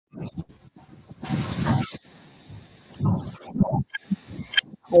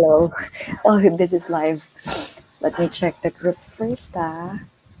Hello. Oh, this is live. Let me check the group first. 7-2.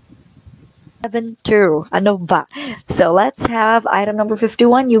 Ano ba? So let's have item number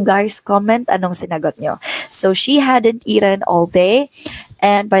 51. You guys comment anong sinagot nyo. So she hadn't eaten all day,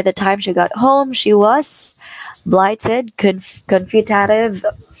 and by the time she got home, she was blighted, confutative,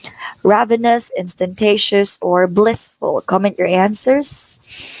 ravenous, instantatious, or blissful. Comment your answers.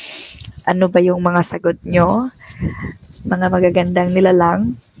 Ano ba yung mga sagot nyo? Mga magagandang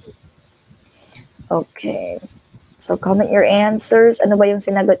nilalang. Okay. So comment your answers. Ano ba yung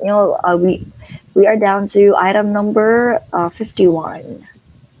sinagot nyo? We are down to item number 51.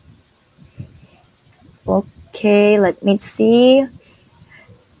 Okay, let me see.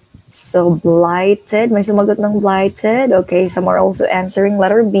 So blighted. May sumagot ng blighted. Okay, some are also answering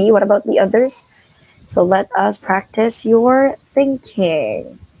letter B. What about the others? So let us practice your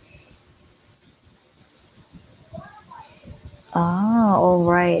thinking. All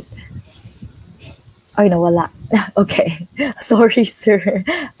right. Ay, nawala. Okay. Sorry, sir.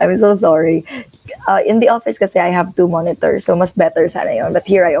 I'm so sorry. In the office kasi I have 2 monitors, so mas better sana yun. But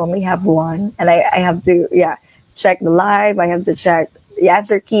here I only have 1. And I have to, check the live. I have to check the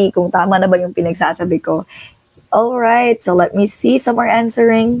answer key kung tama na ba yung pinagsasabi ko. All right. So let me see. Some are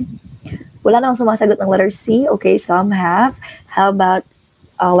answering. Wala na akong sumasagot ng letter C. Okay, some have. How about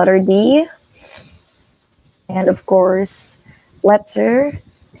letter D? And of course, letter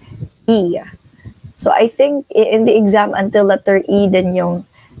E. So I think in the exam until letter E din yung,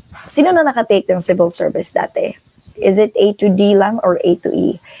 sino na nakatake ng civil service dati? Is it A to D lang or A to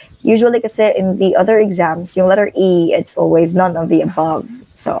E? Usually kasi in the other exams, yung letter E, it's always none of the above.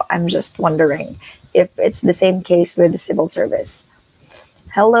 So I'm just wondering if it's the same case with the civil service.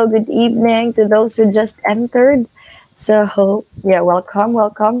 Hello, good evening to those who just entered. So yeah, welcome.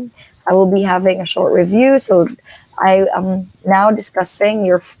 I will be having a short review. So I am now discussing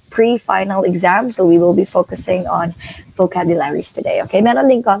your pre-final exam, so we will be focusing on vocabularies today. Okay, meron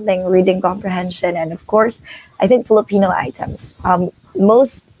din konting reading comprehension, and of course, I think Filipino items.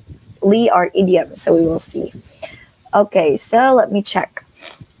 Mostly are idioms, so we will see. Okay, so let me check.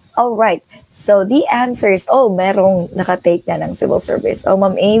 All right, so the answer is, merong nakatake na ng civil service.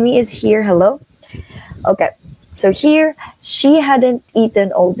 Ma'am Amy is here. Hello. Okay, so here, she hadn't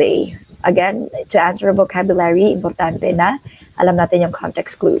eaten all day. Again, to answer vocabulary, importante na alam natin yung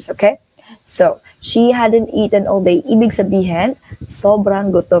context clues, okay? So, she hadn't eaten all day. Ibig sabihin,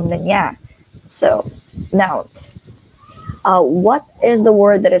 sobrang gutom na niya. So, now, what is the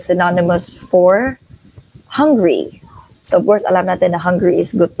word that is synonymous for hungry? So, of course, alam natin na hungry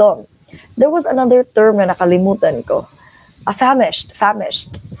is gutom. There was another term na nakalimutan ko. Famished.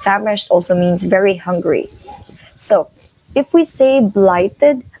 Famished also means very hungry. So, if we say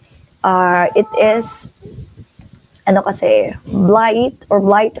blighted, it is blight or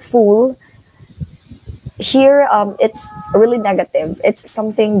blightful. Here, it's really negative. It's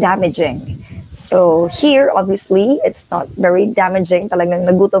something damaging. So here, obviously, it's not very damaging. Talagang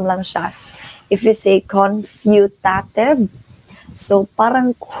nagutom lang siya. If you say confutative, so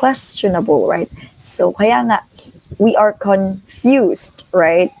parang questionable, right? So kaya nga, we are confused,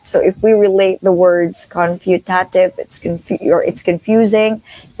 right? So if we relate the words confutative, it's confusing,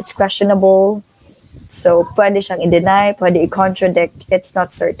 it's questionable. So pwede siyang i-deny, pwede i-contradict, it's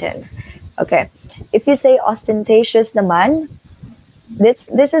not certain. Okay. If you say ostentatious naman, this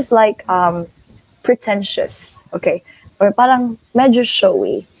is like pretentious, okay? Or parang medyo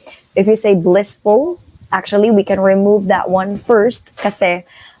showy. If you say blissful, actually we can remove that one first kasi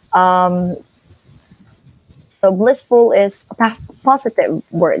so blissful is a positive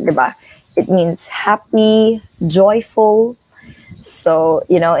word, diba? It means happy, joyful. So,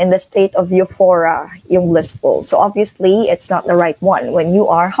 in the state of euphoria, yung blissful. So obviously, it's not the right one when you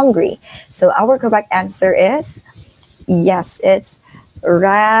are hungry. So our correct answer is, yes, it's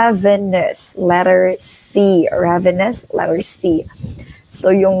ravenous. Letter C. Ravenous, letter C. So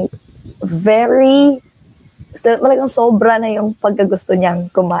yung talagang sobra na yung pagkagusto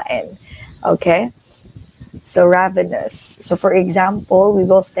niyang kumain. Okay? So ravenous. So for example, we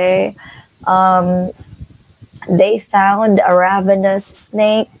will say, they found a ravenous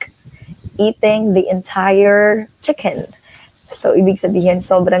snake eating the entire chicken. So ibig sabihin,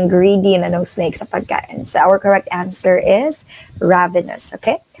 sobrang greedy na ng snake sa pagkain. So our correct answer is ravenous.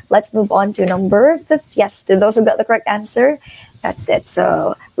 Okay, let's move on to number 50. Yes, to those who got the correct answer, that's it.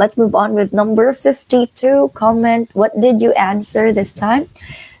 So let's move on with number 52. Comment, what did you answer this time?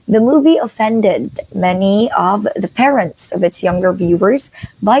 The movie offended many of the parents of its younger viewers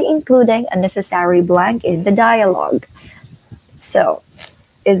by including a necessary blank in the dialogue. So,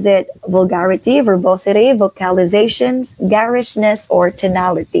 Is it vulgarity, verbosity, vocalizations, garishness, or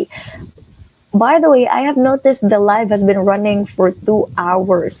tonality? By the way, I have noticed the live has been running for 2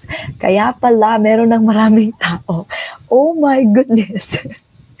 hours. Kaya pala, meron ng maraming tao. Oh my goodness.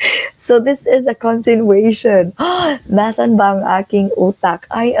 So this is a continuation. Nasan ba ang aking utak?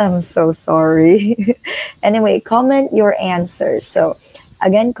 I am so sorry. Anyway, comment your answers. So,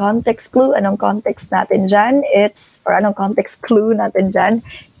 again, context clue. Anong context natin dyan? Anong context clue natin dyan?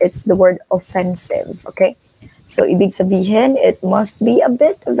 It's the word offensive, okay? So, ibig sabihin, it must be a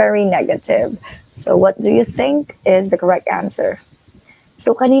bit very negative. So, what do you think is the correct answer?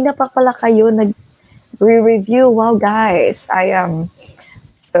 So, kanina pa pala kayo nag-review. Wow, guys.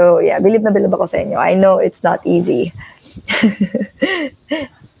 So, yeah, bilib na bilib ako sa inyo. I know it's not easy.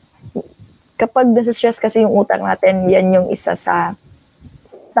 Kapag nasa-stress kasi yung utak natin, yan yung isa sa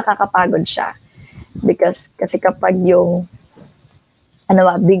nakakapagod siya. Kasi kapag yung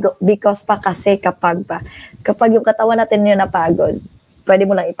because kapag yung katawan natin yung napagod, pwede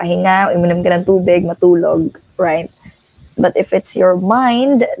mo lang ipahinga, uminom ka ng tubig, matulog, right? But if it's your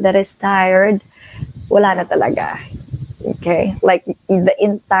mind that is tired, wala na talaga. Okay? Like, the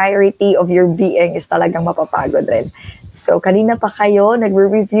entirety of your being is talagang mapapagod rin. So, kanina pa kayo,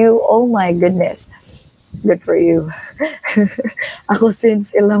 nagre-review, oh my goodness. Good for you. Ako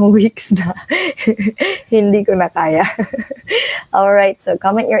since ilang weeks na, hindi ko na kaya. Alright, so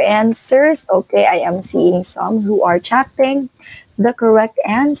comment your answers. Okay, I am seeing some who are chatting the correct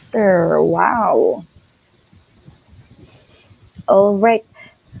answer. Wow. Alright,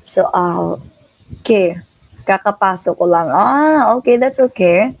 so, okay. Kakapasok ko lang. Okay, that's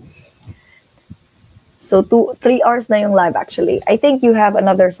okay. So, 3 hours na yung live actually. I think you have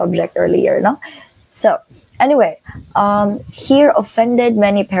another subject earlier, no? So, anyway, here offended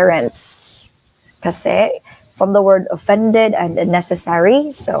many parents. Kasi, from the word offended and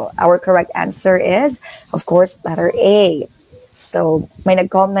unnecessary. So, our correct answer is, of course, letter A. So, may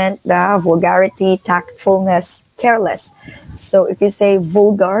nag-comment na vulgarity, tactfulness, careless. So, if you say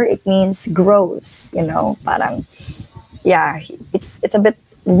vulgar, it means gross, parang, yeah, it's a bit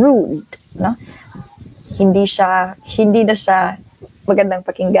rude, no? Hindi na siya magandang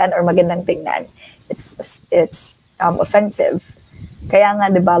pakinggan or magandang tingnan. It's offensive. Kaya nga,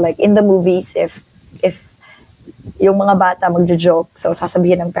 'di ba, like in the movies, if yung mga bata magjo-joke, so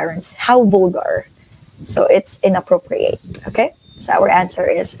sasabihin ng parents, how vulgar. So it's inappropriate. Okay? So our answer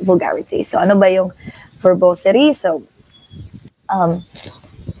is vulgarity. So ano ba yung verbosity? So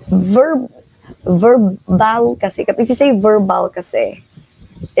verbal kasi. If you say verbal kasi,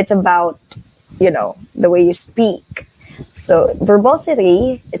 it's about, the way you speak. So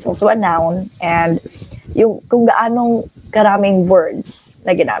verbosity, it's also a noun, and yung kung gaanong karaming words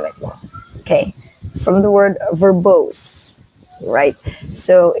na ginamit mo. Okay? From the word verbose. Right?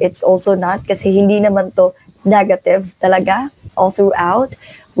 So, it's also not, kasi hindi naman to negative talaga all throughout.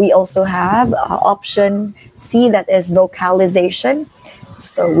 We also have option C, that is vocalization.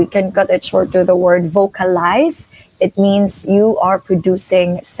 So, we can cut it short to the word vocalize. It means you are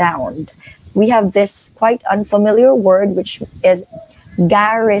producing sound. We have this quite unfamiliar word, which is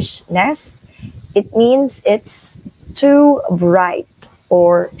garishness. It means it's too bright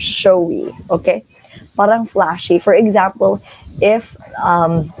or showy. Okay? Parang flashy. For example, if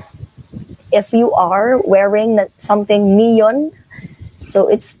you are wearing something neon, so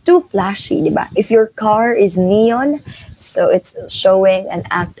it's too flashy, diba? If your car is neon, so it's showing an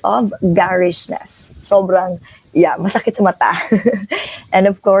act of garishness. Sobrang, masakit sa mata. And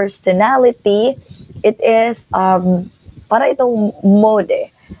of course, tonality, it is, para itong mode,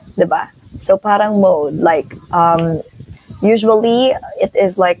 diba? So parang mode, like, usually, it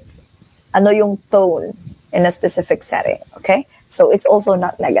is like, ano yung tone in a specific setting, okay? So, it's also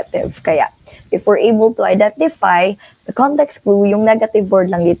not negative. Kaya, if we're able to identify the context clue, yung negative word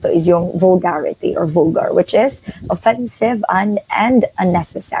lang dito is yung vulgarity or vulgar, which is offensive and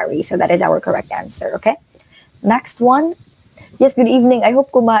unnecessary. So, that is our correct answer, okay? Next one. Yes, good evening. I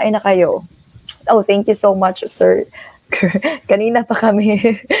hope kumain na kayo. Oh, thank you so much, sir. Kanina pa kami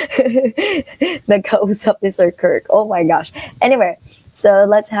nagkausap ni Sir Kirk. Oh my gosh. Anyway, so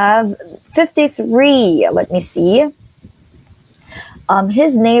let's have 53. Let me see.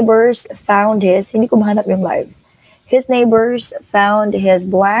 His neighbors found hindi ko mahanap yung live. His neighbors found his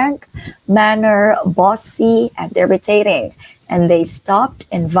blank manner bossy and irritating, and they stopped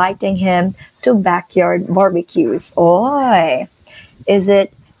inviting him to backyard barbecues. Oy! Is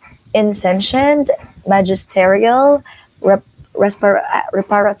it insentient, magisterial, restorative,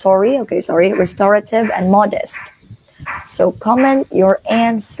 and modest? So comment your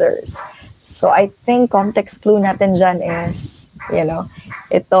answers. So I think context clue natin dyan is you know,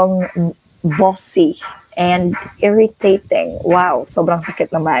 itong bossy and irritating. Wow, sobrang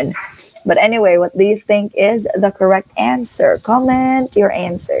sakit naman. But anyway, what do you think is the correct answer? Comment your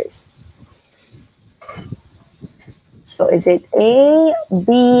answers. So is it A,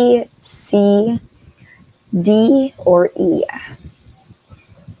 B, C, D, or E?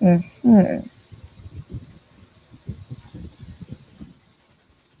 Mhm.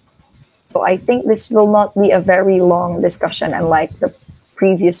 So I think this will not be a very long discussion, unlike the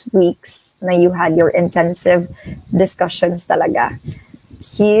previous weeks na you had your intensive discussions talaga.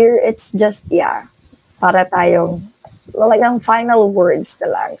 Here, it's just, yeah, para tayong, talagang final words na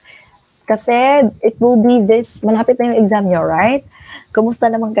lang. Kasi it will be this, malapit na yung exam nyo, right? Kumusta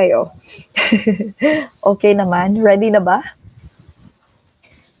naman kayo? Okay naman? Ready na ba?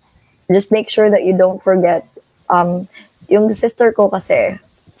 Just make sure that you don't forget. Yung sister ko kasi,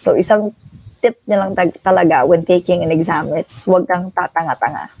 so isang tip niya lang talaga when taking an exam, it's wag kang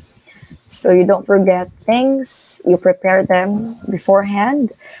tatanga-tanga. So you don't forget things, you prepare them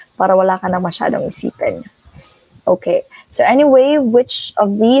beforehand para wala ka na masyadong isipin. Okay, so anyway, which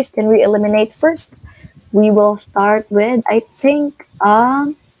of these can we eliminate first? We will start with, I think,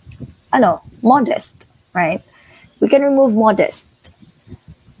 modest, right? We can remove modest.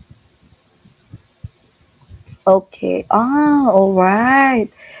 Okay, all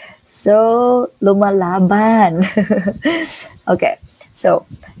right. So, lumalaban. Okay, so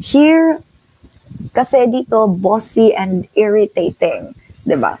here, kasi dito, bossy and irritating.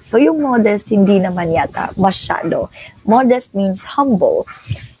 Diba? So, yung modest, hindi naman yata masyado. Modest means humble.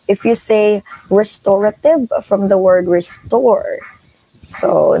 If you say restorative from the word restore,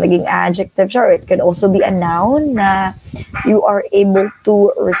 so naging adjective siya, or it can also be a noun na you are able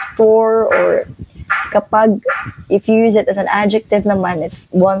to restore, or kapag, if you use it as an adjective naman, it's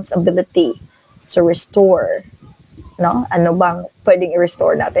one's ability to restore. No? Ano bang pwedeng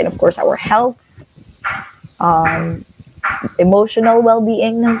i-restore natin? Of course, our health, emotional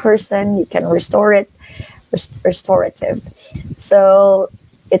well-being ng person, you can restore it, restorative. So,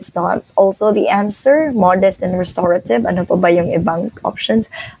 it's not also the answer, modest and restorative. Ano pa ba yung ibang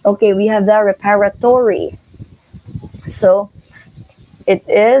options? Okay, we have the reparatory. So, it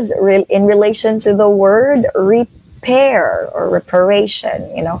is in relation to the word repair or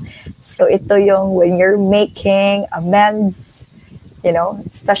reparation, you know. So, ito yung when you're making amends, you know,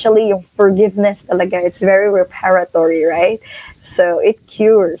 especially yung forgiveness talaga, it's very reparatory, right? So, it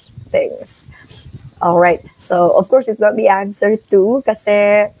cures things. All right. So, of course, it's not the answer to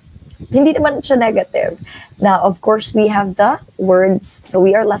kasi hindi naman siya negative. Now, of course, we have the words. So,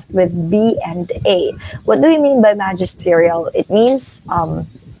 we are left with B and A. What do you mean by magisterial? It means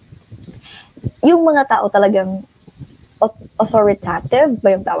yung mga tao talagang authoritative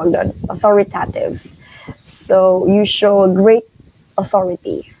ba yung tawag doon? Authoritative. So, you show a great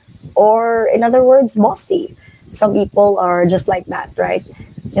authority. Or, in other words, bossy. Some people are just like that, right?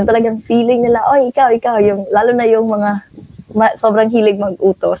 Yung talagang feeling nila, oh, ikaw, yung, lalo na yung mga sobrang hilig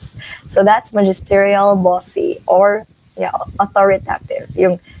mag-utos. So that's magisterial, bossy, or yeah, authoritative.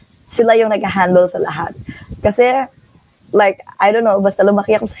 Yung sila yung nag-handle sa lahat. Kasi, like, I don't know, basta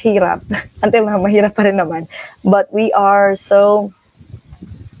lumaki ako sa hirap. Until na, mahirap pa rin naman. But we are so,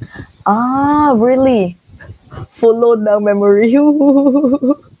 really? Full load ng memory.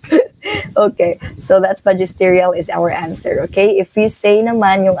 Okay, so that's magisterial is our answer. Okay, if you say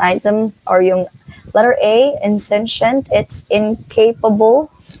naman yung item or yung letter A, insentient, it's incapable.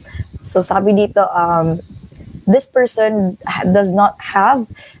 So sabi dito, this person does not have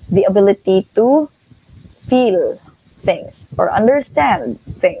the ability to feel things or understand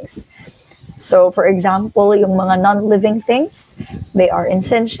things. So for example, yung mga non-living things, they are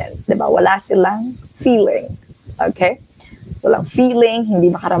insentient. Diba? Wala silang feeling. Okay? Walang feeling,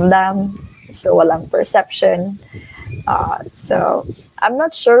 hindi makaramdam, so walang perception. So I'm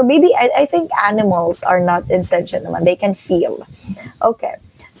not sure. Maybe I think animals are not insentient naman. They can feel. Okay.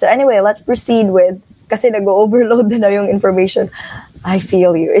 So anyway, let's proceed with, kasi nag-overload na yung information. I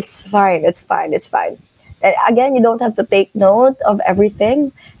feel you. It's fine. It's fine. It's fine. And again, you don't have to take note of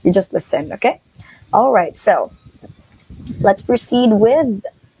everything. You just listen, okay? All right. So let's proceed with,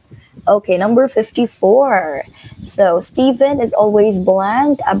 okay, number 54. So Stephen is always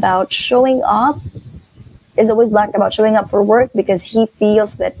blank about showing up. Is always blank about showing up for work because he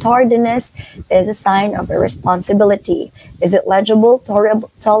feels that tardiness is a sign of irresponsibility. Is it legible,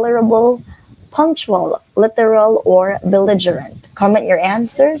 tolerable, punctual, literal, or belligerent? Comment your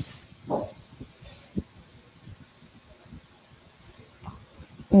answers.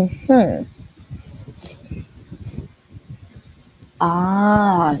 Yeah,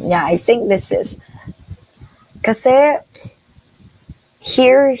 I think this is kasi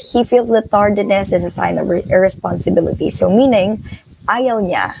Here, he feels that tardiness is a sign of irresponsibility. So meaning, ayaw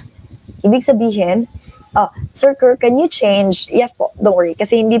niya. Ibig sabihin, Sir Kerr, can you change, yes po, don't worry,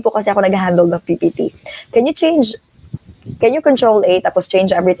 kasi hindi po kasi ako nag-handle ng PPT. Can you control A tapos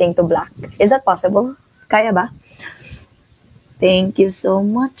change everything to black? Is that possible? Kaya ba? Thank you so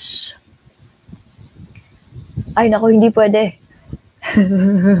much. Ay, nako, hindi pwede.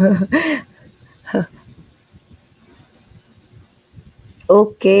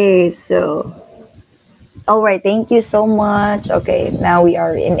 Okay, so all right, thank you so much. Okay, now we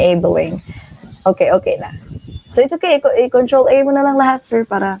are enabling. Okay na. So it's okay, i-control A mo na lang lahat, sir,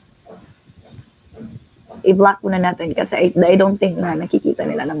 para i-block muna natin kasi I don't think na nakikita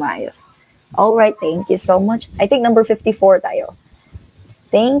nila na maayos. All right, thank you so much. I think number 54 tayo.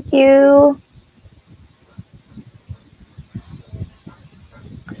 Thank you.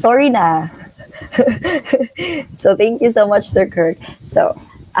 Sorry na. So thank you so much, Sir Kirk. So,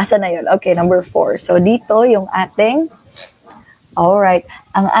 asa na yun? Okay, number 4. So dito yung ating, alright,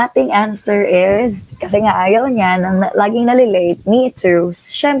 ang ating answer is, kasi nga ayaw niya na laging nalilate, me too.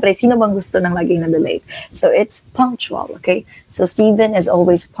 Siyempre, sino bang gusto ng laging nalilate? So it's punctual, okay? So Steven is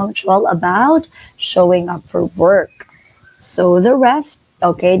always punctual about showing up for work. So the rest,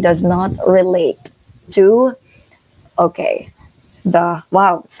 okay, does not relate to, okay,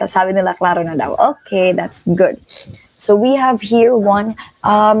 wow, sasabi nila klaro na daw. Okay, that's good. So we have here one,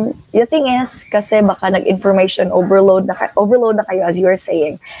 the thing is, kasi baka nag-information overload na kayo as you are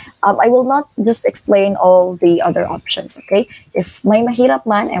saying. I will not just explain all the other options, okay? If may mahirap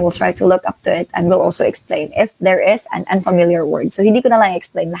man, I will try to look up to it and will also explain if there is an unfamiliar word. So hindi ko na lang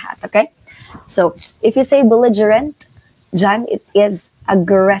explain lahat, okay? So if you say belligerent, Jan, it is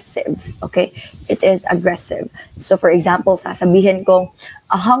aggressive, okay? It is aggressive. So for example, sasabihin ko,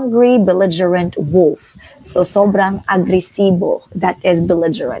 a hungry, belligerent wolf. So sobrang agresibo, that is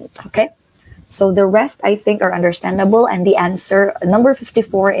belligerent, okay? So the rest, I think, are understandable. And the answer, number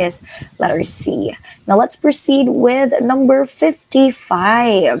 54, is letter C. Now let's proceed with number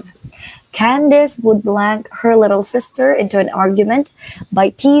 55. Candace would blank her little sister into an argument by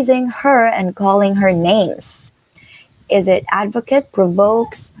teasing her and calling her names. Is it advocate,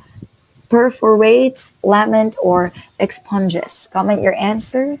 provokes, perforates, lament, or expunges? Comment your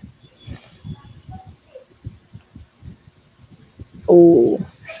answer. Oh,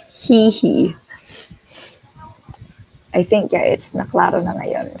 hee. I think, yeah, it's naklaro na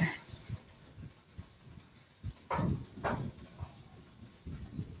ngayon.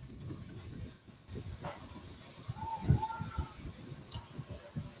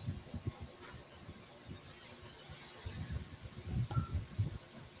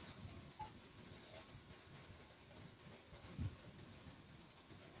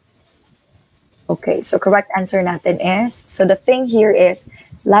 Okay, so correct answer natin is, so the thing here is,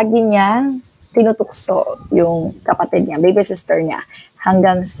 lagi niyang tinutukso yung kapatid niya, baby sister niya,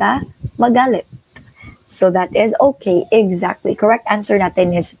 hanggang sa magalit. So that is okay, exactly. Correct answer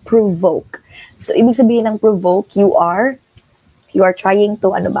natin is provoke. So ibig sabihin ng provoke, you are trying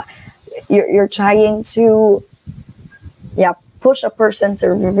to, you're trying to, push a person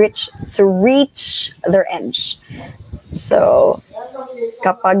to reach their edge. So,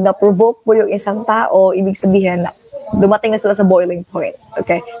 kapag na-provoke mo yung isang tao, ibig sabihin, dumating na sila sa boiling point.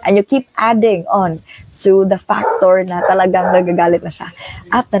 Okay? And you keep adding on to the factor na talagang nagagalit na siya.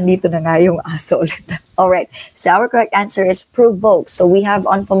 At nandito na nga yung aso ulit. Alright. So, our correct answer is provoke. So, we have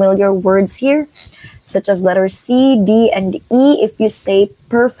unfamiliar words here, such as letter C, D, and E. If you say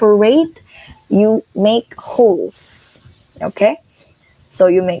perforate, you make holes. Okay? So,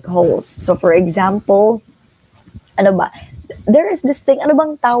 you make holes. So, for example, there is this thing, ano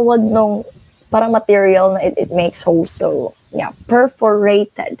bang tawag nung parang material na it makes holes? So, yeah,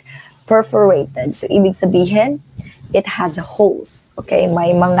 perforated. So, ibig sabihin, it has holes. Okay,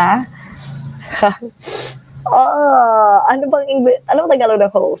 may mga, ano bang Tagalog na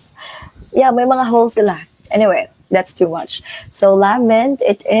holes? Yeah, may mga holes sila. Anyway, that's too much. So, lament,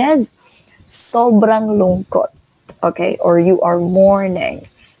 it is sobrang lungkot. Okay, or you are mourning.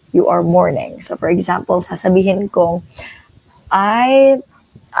 So for example, sasabihin ko, I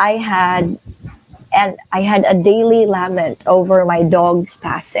had a daily lament over my dog's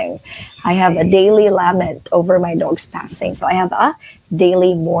passing. I have a daily lament over my dog's passing. So I have a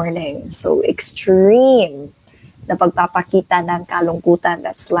daily mourning. So extreme na pagpapakita ng kalungkutan,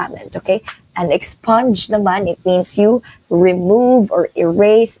 that's lament, okay? And expunge naman, it means you remove or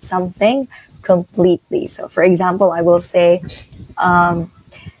erase something completely. So for example, I will say, my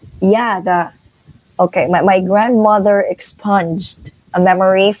grandmother expunged a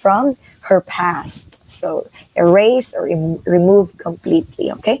memory from her past. So, erase or remove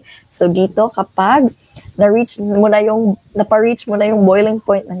completely, okay? So, dito, kapag napa-reach mo na yung boiling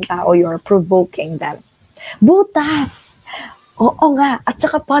point ng tao, you are provoking them. Butas! Oo nga. At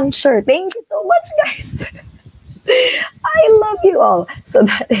saka puncher. Thank you so much, guys. I love you all. So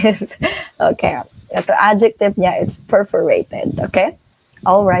that is, okay. So adjective niya, it's perforated. Okay?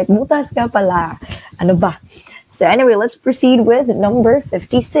 All right. Butas ka pala. Ano ba? So anyway, let's proceed with number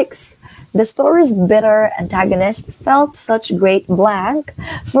 56. The story's bitter antagonist felt such great blank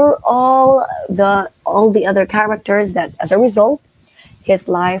for all the other characters that as a result, his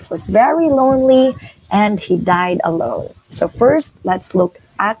life was very lonely and he died alone. So first, let's look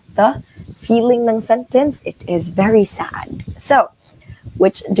at the feeling ng sentence. It is very sad. So,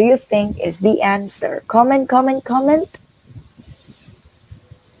 which do you think is the answer? Comment, comment, comment.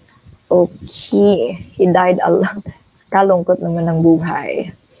 Okay, he died alone. Kalungkot naman ng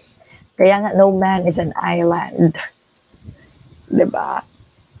buhay. Kaya nga, no man is an island. Diba?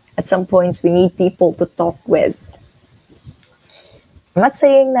 At some points, we need people to talk with. I'm not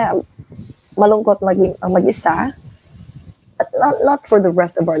saying na malungkot mag-isa, but not for the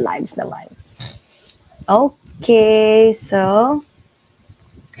rest of our lives naman. Okay, so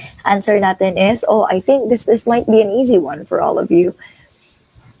answer natin is, I think this might be an easy one for all of you.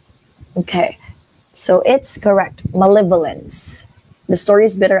 Okay, so it's correct. Malevolence. The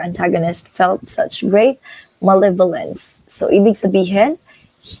story's bitter antagonist felt such great malevolence. So, ibig sabihin,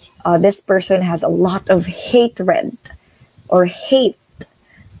 this person has a lot of hatred or hate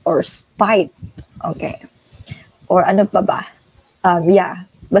or spite. Okay. Or ano pa ba? Yeah.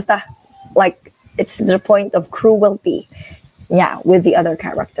 Basta, like, it's the point of cruelty. Yeah, with the other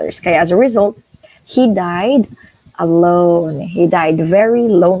characters. Kaya as a result, he died alone. He died very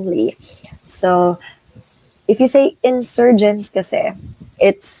lonely. So, if you say insurgents kasi,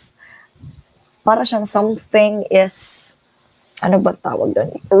 it's para siyang something is, ano ba tawag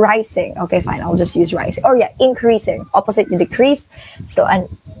doon? Rising. Okay, fine. I'll just use rising. Or yeah, increasing. Opposite to decrease. So, an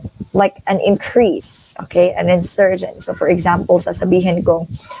increase. Okay, an insurgent. So, for example, sasabihin ko,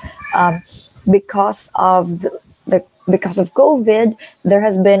 because of because of COVID, there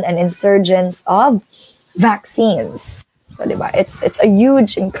has been an insurgence of vaccines. So, diba? It's a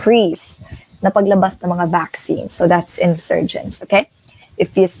huge increase na paglabas ng mga vaccines. So, that's insurgence, okay?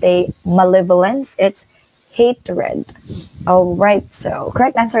 If you say malevolence, it's hatred. All right, so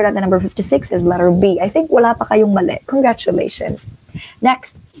correct answer natin number 56 is letter B. I think wala pa kayong mali. Congratulations.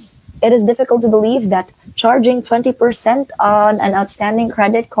 Next, it is difficult to believe that charging 20% on an outstanding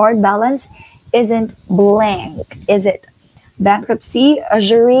credit card balance isn't blank. Is it bankruptcy,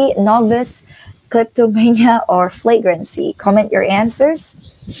 usury, novice, kleptomania, or flagrancy? Comment your answers.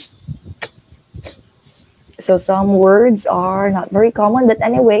 So some words are not very common, but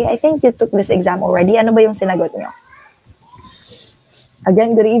anyway, I think you took this exam already. Ano ba yung sinagot nyo?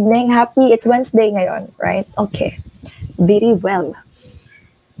 Again, good evening. Happy, it's Wednesday ngayon, right? Okay. Very well.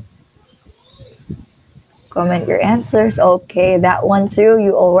 Comment your answers. Okay, that one too,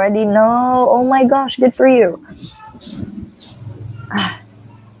 you already know. Oh my gosh, good for you.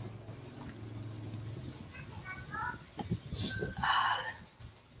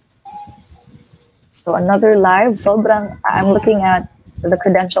 So another live, I'm looking at the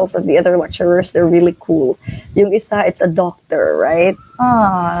credentials of the other lecturers. They're really cool. Yung isa, it's a doctor, right?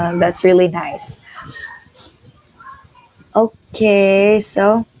 That's really nice. Okay,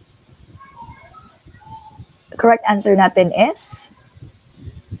 so correct answer natin is,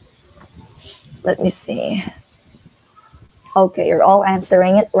 let me see. Okay, you're all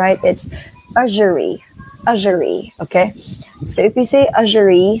answering it right. It's usury. Usury, okay? So if you say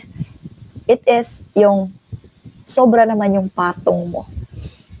usury, it is yung sobra naman yung patong mo.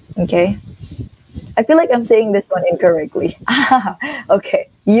 Okay? I feel like I'm saying this one incorrectly. Okay.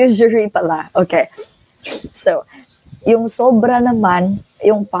 Usury pala. Okay. So, yung sobra naman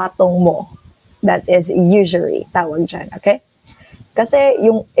yung patong mo. That is usury. Tawag dyan. Okay? Kasi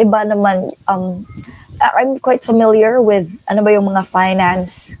yung iba naman, I'm quite familiar with ano ba yung mga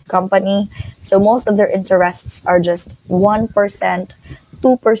finance company. So, most of their interests are just 1%,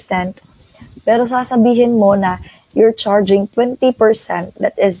 2%. Pero sasabihin mo na you're charging 20%.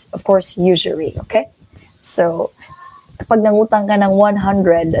 That is, of course, usury. Okay? So, kapag nangutang ka ng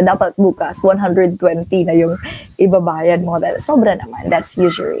 100, dapat bukas 120 na yung ibabayad mo. Sobra naman. That's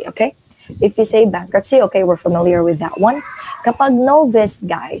usury. Okay? If you say bankruptcy, okay, we're familiar with that one. Kapag novice,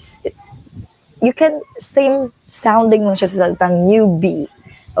 guys, you can same sounding mo siya sa salitang newbie.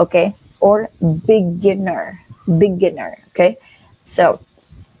 Okay? Or beginner. Beginner. Okay? So,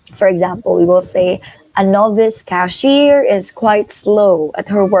 for example, we will say, a novice cashier is quite slow at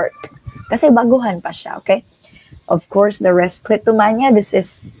her work. Kasi baguhan pa siya, okay? Of course, the rest, kleptomania, this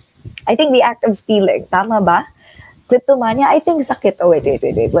is, I think, the act of stealing. Tama ba? Kleptomania, I think sakit. Oh, wait.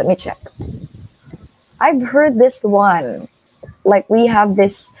 Let me check. I've heard this one. Like, we have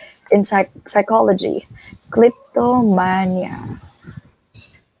this in psychology. Kleptomania.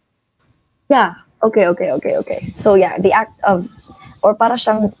 Yeah. Okay. So, yeah, the act of, or para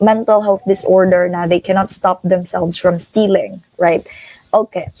siyang mental health disorder na they cannot stop themselves from stealing, right?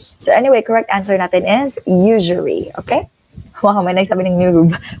 Okay. So, anyway, correct answer natin is usury. Okay? Wow, may nagsabi ng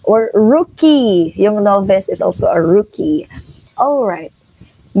noob. Or rookie. Yung novice is also a rookie. All right.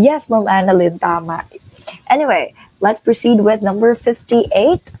 Yes, Ma'am Annalyn, tama. Anyway, let's proceed with number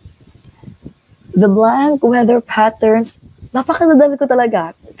 58. The blank weather patterns. Napakadadami ko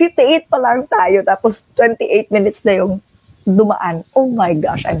talaga. 58 pa lang tayo, tapos 28 minutes na yung dumaan. Oh my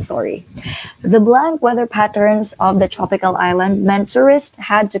gosh, I'm sorry. The blank weather patterns of the tropical island meant tourists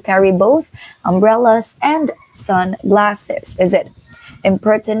had to carry both umbrellas and sunglasses. Is it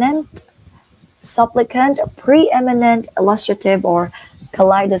impertinent, supplicant, preeminent, illustrative, or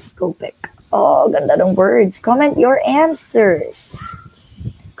kaleidoscopic? Oh, ganda ng words. Comment your answers.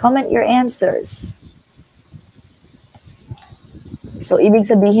 So, ibig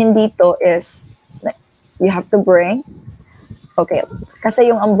sabihin dito is you have to bring, okay, kasi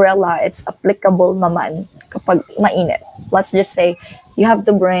yung umbrella, it's applicable naman kapag mainit. Let's just say you have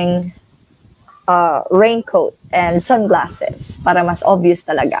to bring raincoat and sunglasses para mas obvious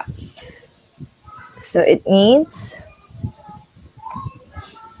talaga. So, it means,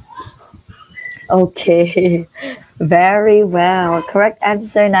 okay, very well. Correct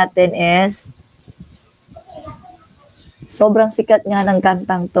answer natin is, sobrang sikat nga ng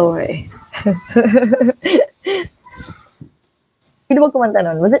kantang to eh. Sino ba kumanta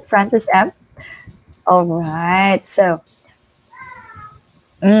nun? Was it Francis M? Alright, so,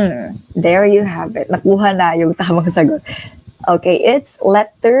 there you have it. Nakuha na yung tamang sagot. Okay, it's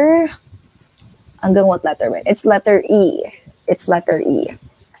letter, hanggang what letter ba? It's letter E.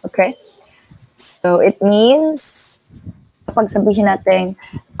 Okay? So, it means, kapag sabihin natin,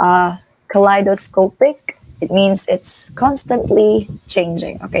 kaleidoscopic, it means it's constantly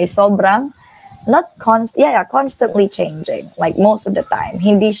changing. Okay, sobrang, constantly changing. Like most of the time.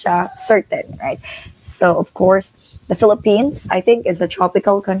 Hindi siya certain, right? So, of course, the Philippines, I think, is a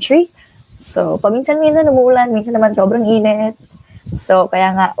tropical country. So, paminsan-minsan umuulan, minsan naman sobrang init. So,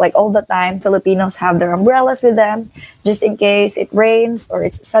 kaya nga, like all the time, Filipinos have their umbrellas with them, just in case it rains or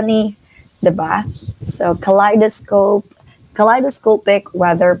it's sunny, diba? So, kaleidoscopic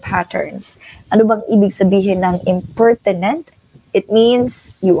weather patterns. Ano bang ibig sabihin ng impertinent? It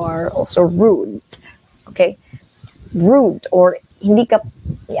means you are also rude. Okay? Rude, or hindi ka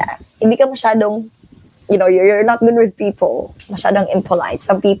masyadong, you're not good with people. Masyadong impolite.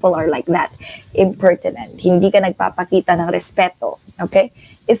 Some people are like that. Impertinent. Hindi ka nagpapakita ng respeto. Okay?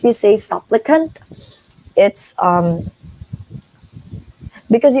 If you say supplicant, it's,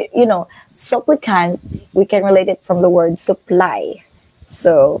 because, supplicant, we can relate it from the word supply.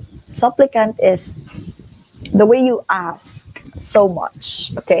 So, supplicant is the way you ask so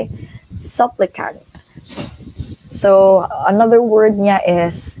much, okay? Supplicant. So, another word niya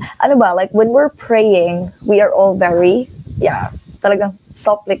is, like when we're praying, we are all very, talagang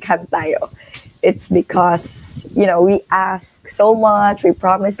supplicant tayo. It's because, we ask so much, we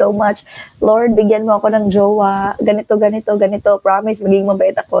promise so much. Lord, bigyan mo ako ng jowa, ganito, promise, magiging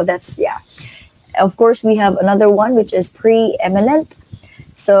mabait ako. That's, Of course, we have another one, which is preeminent.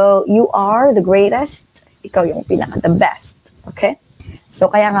 So, you are the greatest, ikaw yung pinaka the best. Okay? So,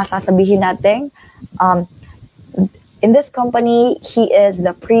 kaya nga sasabihin natin, in this company, he is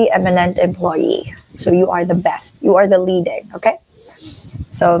the preeminent employee. So, you are the best. You are the leading. Okay?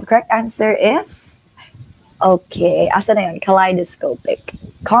 So, the correct answer is, okay, asa na yun? Kaleidoscopic.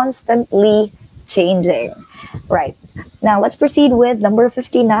 Constantly changing. Right. Now, let's proceed with number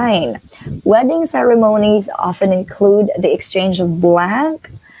 59. Wedding ceremonies often include the exchange of blank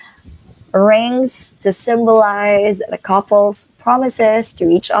rings to symbolize the couple's promises to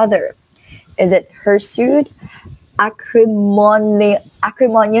each other. Is it hirsute, acrimonious,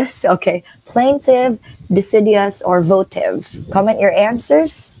 okay, plaintive, deciduous, or votive? Comment your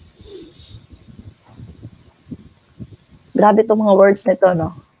answers. Grabe itong mga words nito,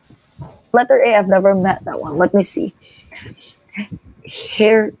 no? Letter A, I've never met that one. Let me see.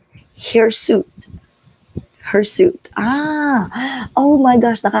 Hirsute. Oh my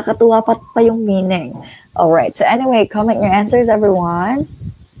gosh, nakakatuwa pa yung meaning. All right. So anyway, comment your answers, everyone.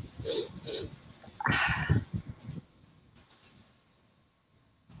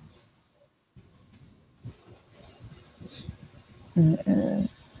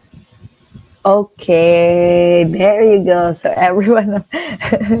 Okay, there you go. So everyone,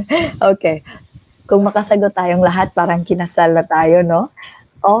 okay. Kung makasagot tayong lahat, parang kinasal na tayo, no?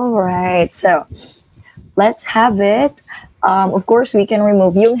 All right. So let's have it. Of course, we can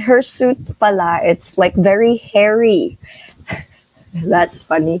remove yung hirsute pala. It's like very hairy. That's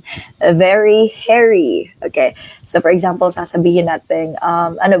funny. Very hairy. Okay. So for example, sasabihin natin,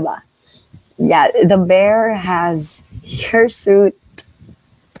 ano ba? Yeah, the bear has hirsute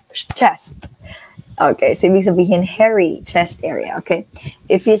chest. Okay, so ibig sabihin hairy chest area. Okay,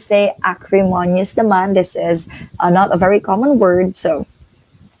 if you say acrimonious naman, this is not a very common word. So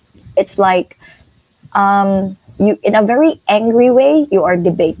it's like you in a very angry way. You are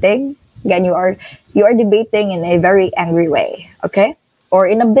debating. Again, you are debating in a very angry way. Okay, or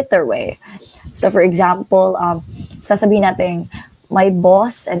in a bitter way. So for example, sasabihin natin, my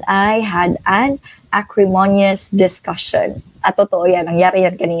boss and I had an acrimonious discussion. At totoo yan, nangyari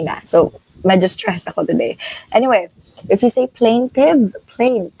yan kanina. So medyo stressed ako today. Anyway, if you say plaintive,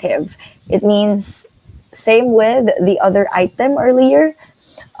 it means same with the other item earlier,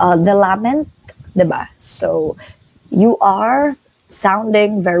 the lament, diba? So you are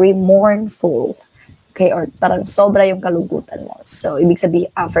sounding very mournful. Okay, or parang sobra yung kalungkutan mo. So ibig sabihin,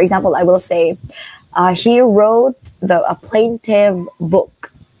 for example, I will say, he wrote a plaintive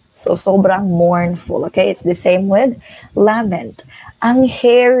book. So sobrang mournful. Okay, it's the same with lament. Ang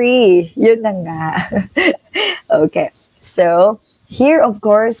hairy, yun na nga. Okay, so here, of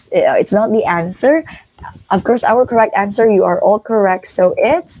course, it's not the answer. Of course, our correct answer, you are all correct. So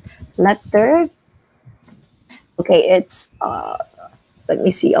it's letter, okay, it's, let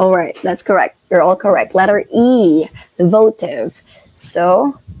me see. All right, that's correct. You're all correct. Letter E, votive.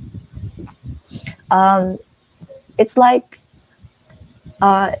 So, it's like,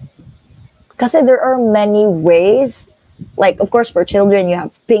 kasi there are many ways. Like, of course, for children, you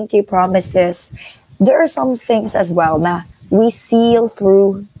have pinky promises. There are some things as well na we seal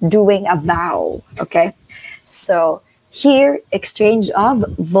through doing a vow, okay? So, here, exchange of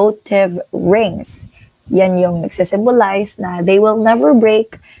votive rings. Yan yung nagsisymbolize na they will never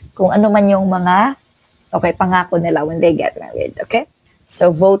break kung ano man yung mga, okay, pangako nila when they get married, okay?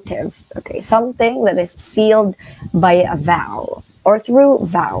 So, votive, okay? Something that is sealed by a vow or through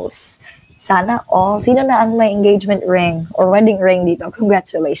vows. Sana all. Sino na ang may engagement ring or wedding ring dito?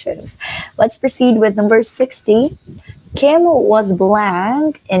 Congratulations. Let's proceed with number 60. Kim was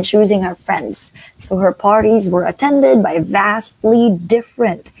blank in choosing her friends, so her parties were attended by vastly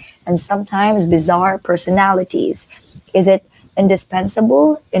different and sometimes bizarre personalities. Is it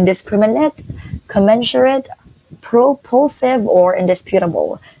indispensable, indiscriminate, commensurate, propulsive, or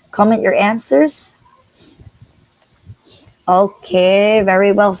indisputable? Comment your answers. Okay,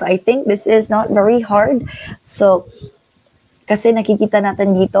 very well. So I think this is not very hard. So, kasi nakikita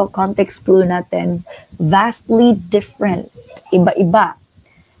natin dito, context clue natin, vastly different, iba-iba.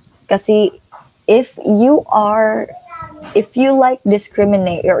 Kasi if you like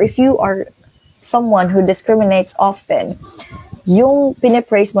discriminate, or if you are someone who discriminates often, yung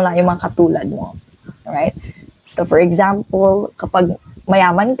pinipraise mo lang yung mga katulad mo. Alright? So for example, kapag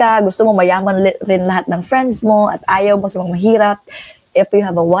mayaman ka, gusto mo mayaman rin lahat ng friends mo, at ayaw mo sa mga mahirap. If you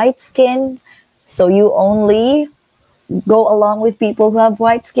have a white skin, so you only go along with people who have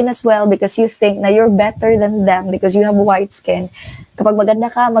white skin as well because you think na you're better than them because you have white skin. Kapag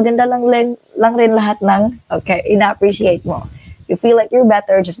maganda ka, maganda lang rin lahat ng, okay, ina-appreciate mo. You feel like you're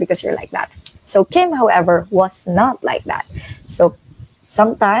better just because you're like that. So Kim, however, was not like that. So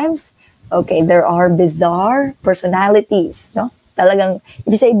sometimes, okay, there are bizarre personalities, no? Talagang,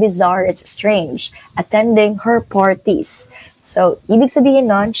 if you say bizarre, it's strange. Attending her parties. So, ibig sabihin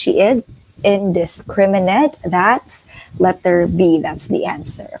nun, she is indiscriminate. That's letter B. That's the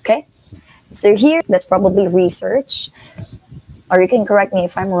answer, okay? So here, that's probably research. Or you can correct me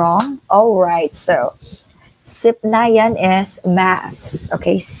if I'm wrong. All right, so, SIP na yan is math.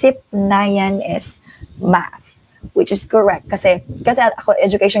 Okay, SIP na yan is math. Which is correct kasi ako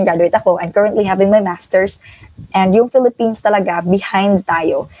education graduate ako and currently having my master's, and yung Philippines talaga behind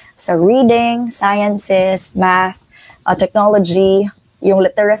tayo sa reading, sciences, math, technology, yung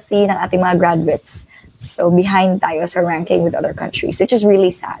literacy ng ating mga graduates. So behind tayo sa ranking with other countries, which is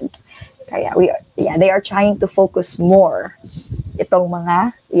really sad. Kaya they are trying to focus more itong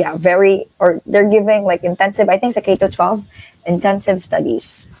mga they're giving like intensive, I think sa K-12, intensive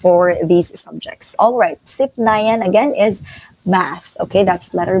studies for these subjects. All right, SIP na yan again is math. Okay,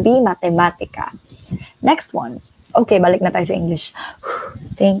 that's letter B, matematika. Next one. Okay, balik na tayo sa English.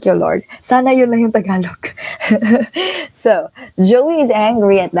 Thank you, Lord. Sana yun lang yung Tagalog. So, Joey is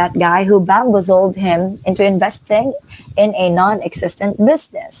angry at that guy who bamboozled him into investing in a non existent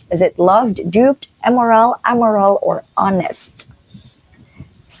business. Is it loved, duped, immoral, amoral, or honest?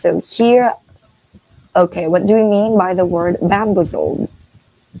 So, here, okay, what do we mean by the word bamboozled?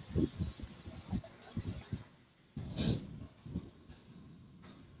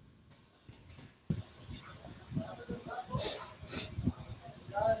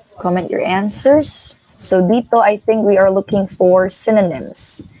 Comment your answers. So dito, I think we are looking for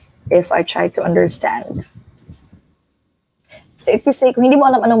synonyms if I try to understand. So if you say, kung hindi mo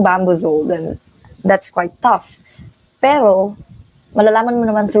alam anong bamboozle, then that's quite tough. Pero, malalaman mo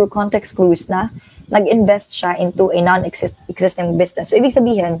naman through context clues na nag-invest siya into a non-existing business. So ibig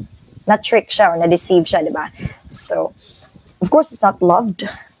sabihin, na-trick siya or na-deceive siya, di ba? So, of course, it's not loved,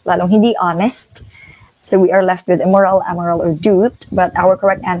 lalong hindi honest. So we are left with immoral, amoral, or duped, but our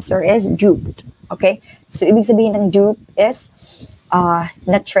correct answer is duped. Okay? So ibig sabihin ng dupe is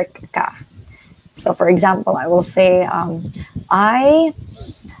na-trick ka. So for example, I will say, I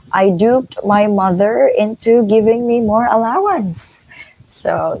duped my mother into giving me more allowance.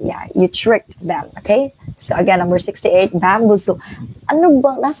 So yeah, you tricked them. Okay? So again, number 68, bamboozle. Ano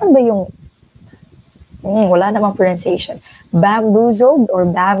ba, nasan ba yung wala namang pronunciation. Bamboozled or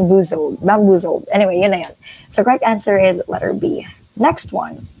bamboozled? Bamboozled. Anyway, yun na yun. So correct answer is letter B. Next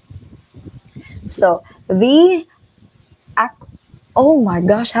one. So oh my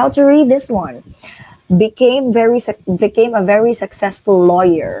gosh, how to read this one? Became a very successful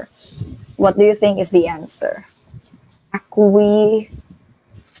lawyer. What do you think is the answer?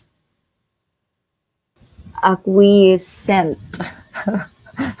 Acquiescent.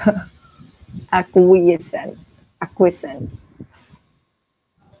 Acquiescent.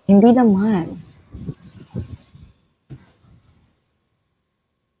 Hindi naman.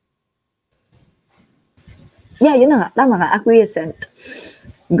 Yeah, yun na nga. Tama nga. Acquiescent.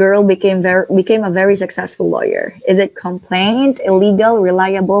 Girl became a very successful lawyer. Is it complaint, illegal,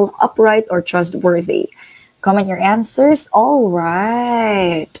 reliable, upright, or trustworthy? Comment your answers. All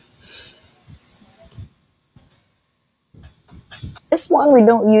right. This one we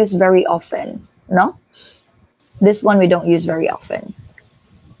don't use very often, no? This one we don't use very often.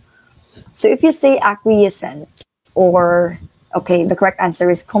 So if you say acquiescent or, okay, the correct answer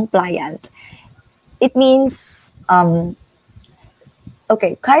is compliant, it means,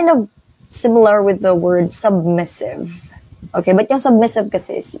 okay, kind of similar with the word submissive. Okay, but yung submissive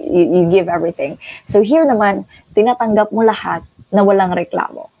kasi is you give everything. So here naman, tinatanggap mo lahat na walang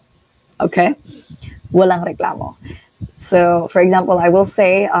reklamo. Okay? Walang reklamo. So, for example, I will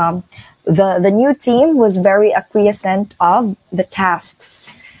say the new team was very acquiescent of the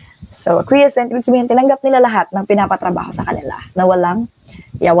tasks. So, acquiescent, ibig sabihin, tinanggap nila lahat ng pinapatrabaho sa kanila na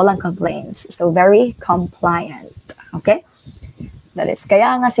walang complaints. So, very compliant. Okay? That is,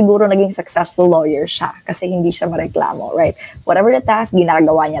 kaya nga siguro naging successful lawyer siya kasi hindi siya mareklamo, right? Whatever the task,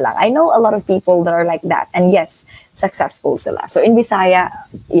 ginagawa niya lang. I know a lot of people that are like that. And yes, successful sila. So, in Bisaya,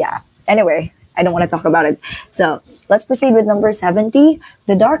 yeah. Anyway, I don't want to talk about it. So let's proceed with number 70.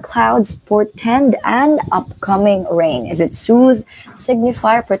 The dark clouds portend an upcoming rain. Is it soothe,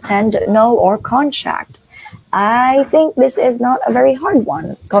 signify, pretend, know, or contract? I think this is not a very hard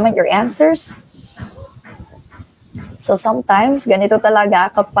one. Comment your answers. So sometimes, ganito talaga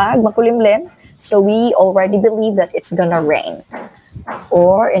kapag makulimlim, so we already believe that it's gonna rain.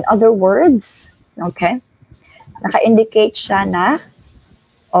 Or in other words, okay, naka-indicate siya na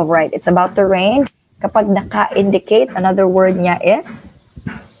all right, it's about to rain. Kapag naka-indicate, another word niya is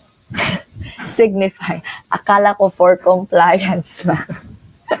signify. Akala ko for compliance lang.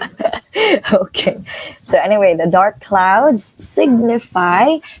 Okay. So anyway, the dark clouds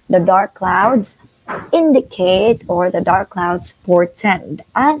signify, the dark clouds indicate, or the dark clouds portend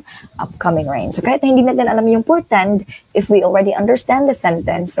an upcoming rain. So kahit na hindi natin alam yung portend, if we already understand the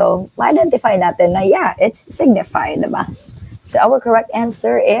sentence, so ma-identify natin na yeah, it's signify, diba? So our correct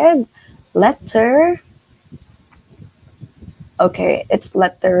answer is letter, okay, it's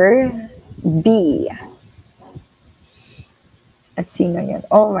letter B. Let's see na yun.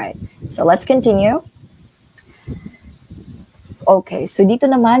 All right, so let's continue. Okay, so dito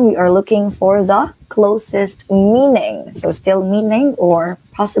naman, we are looking for the closest meaning. So still meaning or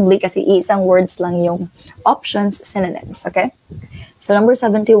possibly kasi isang words lang yung options, synonyms, okay? So number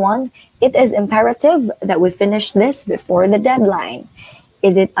 71, it is imperative that we finish this before the deadline.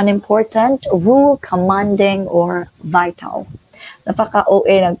 Is it unimportant, rule, commanding, or vital?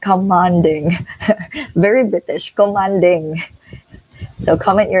 Napaka-OA ng commanding. Very British, commanding. So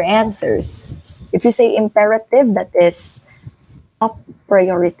comment your answers. If you say imperative, that is top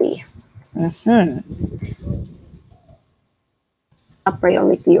priority. a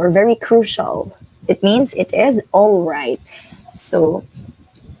priority or very crucial. It means it is all right. So,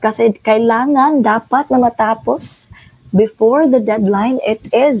 kasi kailangan dapat na matapos before the deadline.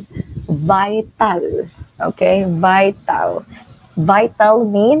 It is vital. Okay? Vital. Vital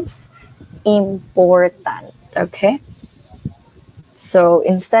means important. Okay? So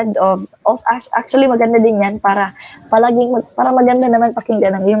instead of also, actually maganda din yan para para maganda naman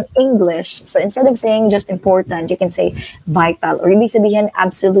pakinggan ng yung English. So instead of saying just important, you can say vital or ibig sabihin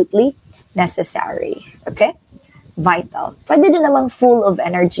absolutely necessary. Okay? Vital. Pwede din namang full of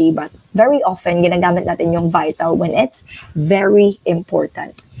energy, but very often ginagamit natin yung vital when it's very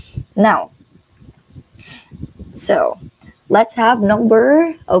important. Now, so let's have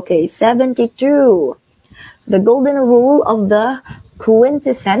number 72. The golden rule of the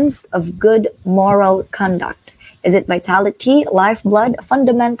quintessence of good moral conduct. Is it vitality, lifeblood,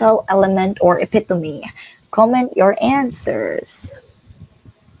 fundamental element, or epitome? Comment your answers.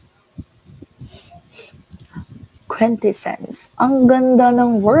 Quintessence. Ang ganda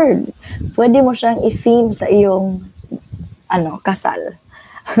ng word. Pwede mo siyang i-theme sa iyong kasal.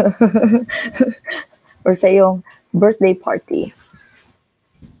 Or sa iyong birthday party.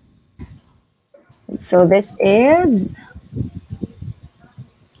 So this is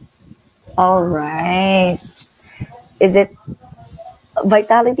all right. Is it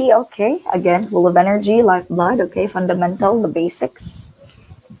vitality? Okay. Again, full of energy, lifeblood. Okay. Fundamental, the basics.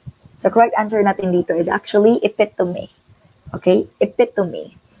 So correct answer natin dito is actually epitome. Okay.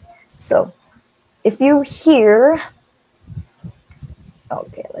 Epitome. So if you hear,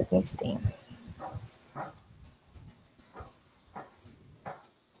 okay, let me see.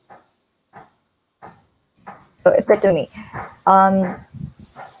 So epitome.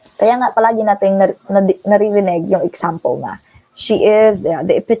 Kaya nga palagi nating naririnig yung example na she is the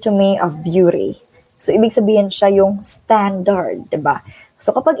epitome of beauty. So ibig sabihin siya yung standard, 'di ba?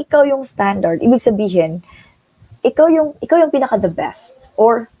 So kapag ikaw yung standard, ibig sabihin ikaw yung pinaka the best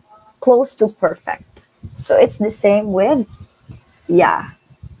or close to perfect. So it's the same with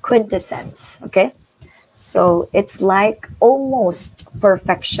quintessence, okay? So it's like almost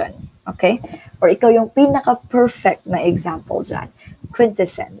perfection, okay? Or ikaw yung pinaka-perfect na example dyan.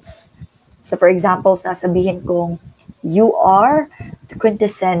 Quintessence. So for example, sasabihin kong, you are the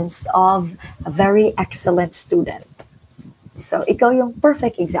quintessence of a very excellent student. So ikaw yung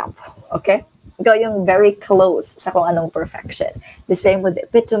perfect example, okay? Ikaw yung very close sa kung anong perfection. The same with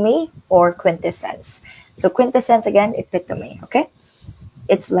epitome or quintessence. So quintessence again, epitome, okay?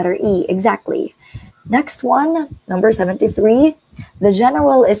 It's letter E, exactly. Next one, number 73. The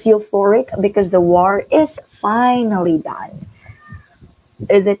general is euphoric because the war is finally done.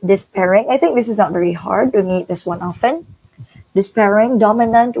 Is it despairing? I think this is not very hard. We meet this one often. Despairing,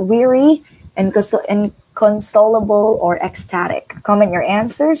 dominant, weary, inconsolable, or ecstatic. Comment your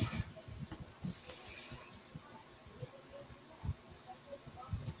answers.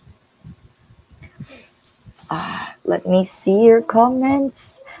 Let me see your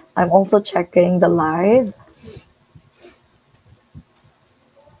comments. I'm also checking the live.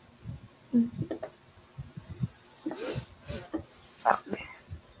 Okay.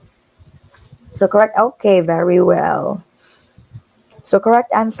 So correct, okay, very well. So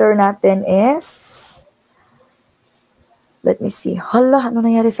correct answer natin is, let me see. Hala, ano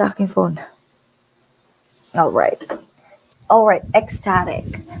nangyari sa aking phone? All right, ecstatic.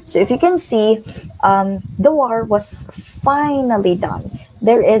 So if you can see, the war was finally done.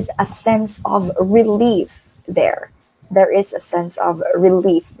 There is a sense of relief there.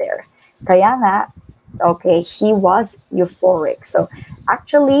 Kaya nga, okay, he was euphoric. So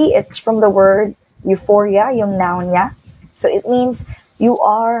actually, it's from the word euphoria, yung noun niya. So it means you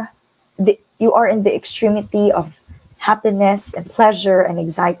are in the extremity of happiness and pleasure and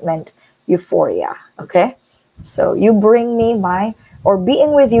excitement, euphoria. Okay? So you bring me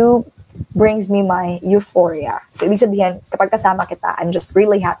being with you brings me my euphoria. So ibig sabihin, kapag kasama kita, I'm just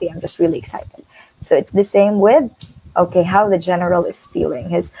really happy, I'm just really excited. So it's the same with, okay, how the general is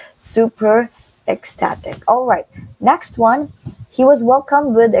feeling. He's super ecstatic. All right, next one. He was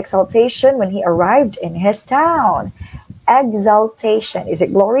welcomed with exultation when he arrived in his town. Exaltation. Is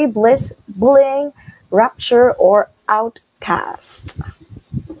it glory, bliss, bullying, rapture, or outcast?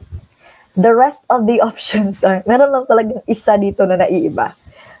 The rest of the options are, meron lang talagang isa dito na naiiba.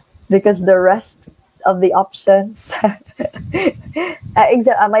 Because the rest of the options,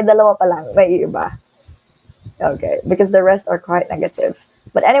 may dalawa pa lang, naiiba. Okay, because the rest are quite negative.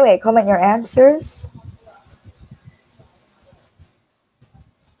 But anyway, comment your answers.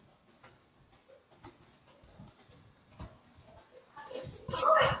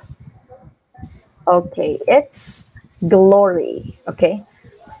 Okay, it's glory. Okay,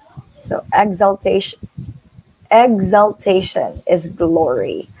 so exaltation is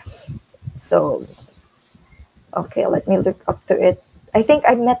glory. So okay, let me look up to it. I think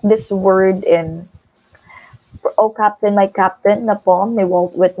I met this word in Oh Captain, My Captain na poem ni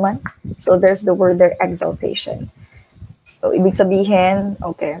Walt Whitman. So there's the word there, exaltation. So ibig sabihin,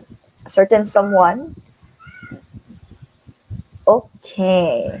 okay, a certain someone.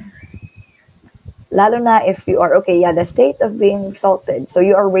 Okay. Lalo na if you are, okay, yeah, the state of being exalted. So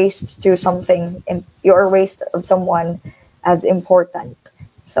you are raised to something, you are raised of someone as important.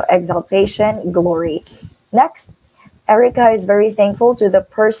 So exaltation, glory. Next, Erica is very thankful to the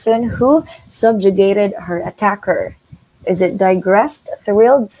person who subjugated her attacker. Is it digressed,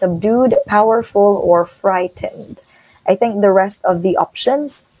 thrilled, subdued, powerful, or frightened? I think the rest of the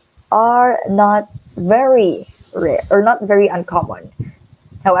options are not very rare or not very uncommon.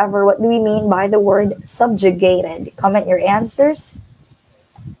 However, what do we mean by the word subjugated? Comment your answers.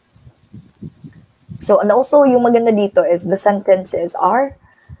 So, and also yung maganda dito is the sentences are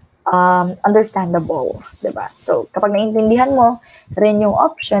understandable, diba? So, kapag naintindihan mo rin yung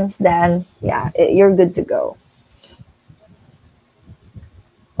options, then, yeah, you're good to go.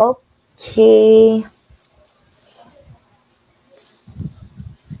 Okay.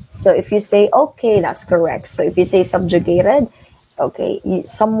 So, if you say, okay, that's correct. So, if you say subjugated, okay,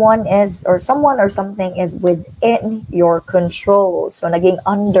 someone or something is within your control. So, naging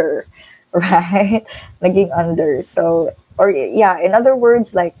under, right? Naging under. So, or yeah, in other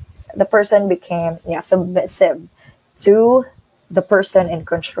words, like the person became, yeah, submissive to the person in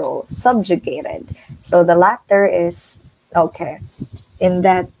control, subjugated. So, the latter is, okay, in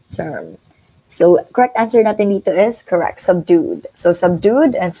that term. So, correct answer natin dito is correct, subdued. So,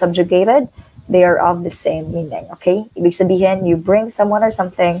 subdued and subjugated, they are of the same meaning, okay? Ibig sabihin, you bring someone or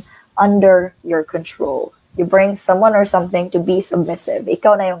something under your control. You bring someone or something to be submissive.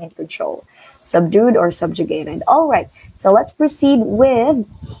 Ikaw na yung in control. Subdued or subjugated. All right, so let's proceed with,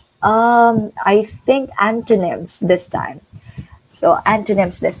 I think, antonyms this time. So,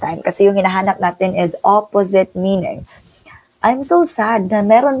 antonyms this time. Kasi yung hinahanap natin is opposite meaning. I'm so sad na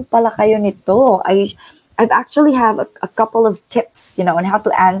meron pala kayo nito. I've actually have a couple of tips, on how to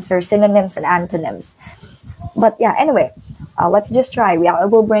answer synonyms and antonyms. But yeah, anyway, let's just try. I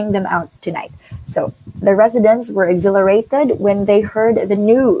will bring them out tonight. So, the residents were exhilarated when they heard the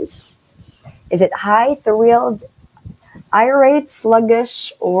news. Is it high, thrilled, irate,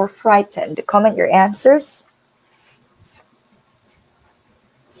 sluggish, or frightened? Comment your answers.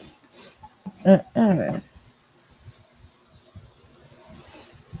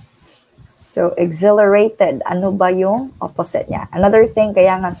 So, exhilarated, ano ba yung opposite niya? Another thing,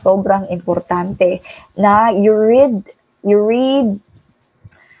 kaya nga sobrang importante na you read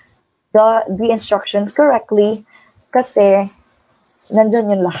the instructions correctly kasi nandun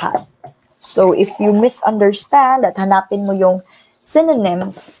yung lahat. So, if you misunderstand at hanapin mo yung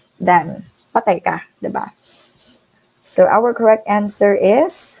synonyms, then patay ka, diba? So, our correct answer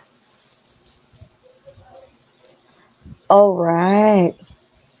is, all right.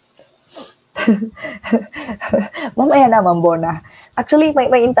 Mamaya naman, Bona. Actually,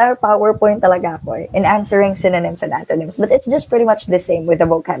 may entire PowerPoint talaga ako in answering synonyms and antonyms, but it's just pretty much the same with the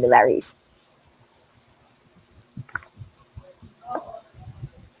vocabularies.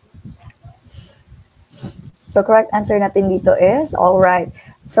 So, correct answer natin dito is, all right.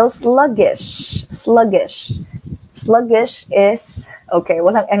 So, sluggish. Sluggish is, okay,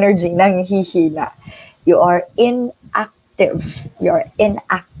 walang energy, nanghihina. You are inactive. You're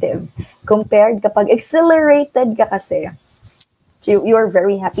inactive. Compared kapag exhilarated ka kasi, you are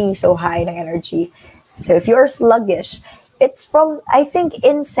very happy, so high ng energy. So if you're sluggish, it's from, I think,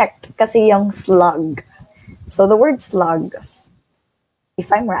 insect kasi yung slug. So the word slug,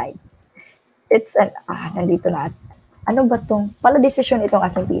 if I'm right, it's an, nandito na. Ano ba tong, pala decision itong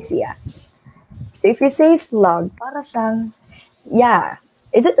aking PC, So if you say slug, para siyang, yeah,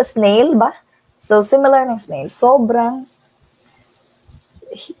 is it a snail ba? So similar ng snail, sobrang,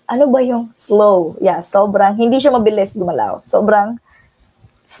 ano ba yung slow? Yeah, sobrang, hindi siya mabilis gumalaw. Sobrang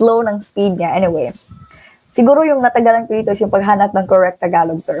slow ng speed niya. Anyway, siguro yung natagalan ko dito is yung paghanap ng correct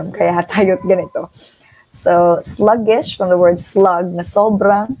Tagalog term. Kaya tayo't ganito. So, sluggish, from the word slug, na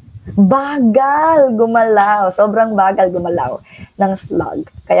sobrang bagal gumalaw. Sobrang bagal gumalaw ng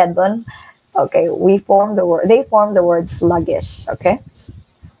slug. Kaya doon, okay, they form the word sluggish. Okay?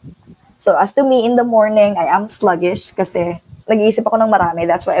 So, as to me, in the morning, I am sluggish kasi nag-iisip ako ng marami.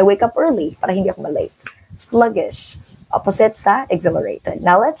 That's why I wake up early para hindi ako malate. Sluggish. Opposite sa exhilarated.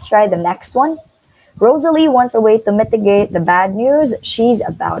 Now, let's try the next one. Rosalie wants a way to mitigate the bad news she's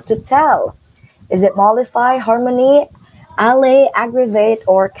about to tell. Is it mollify, harmony, allay, aggravate,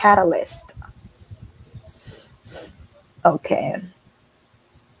 or catalyst? Okay.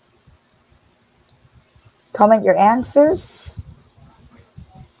 Comment your answers.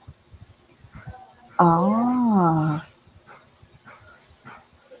 Ah.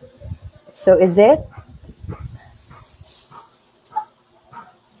 So is it?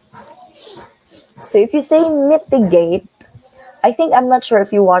 So if you say mitigate, I think I'm not sure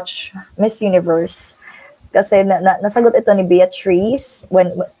if you watch Miss Universe. Kasi nasagot ito ni Beatrice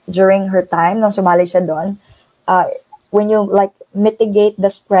during her time nung sumali siya doon. When you like mitigate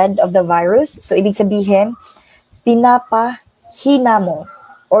the spread of the virus, so ibig sabihin, pinapahina mo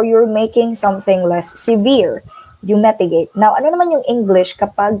or you're making something less severe. You mitigate. Now, ano naman yung English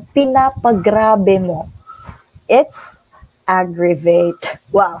kapag pinapagrabe mo? It's aggravate.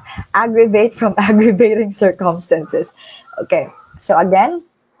 Wow. Aggravate from aggravating circumstances. Okay. So again,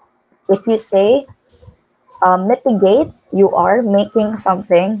 if you say mitigate, you are making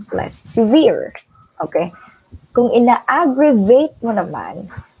something less severe. Okay? Kung ina-aggravate mo naman,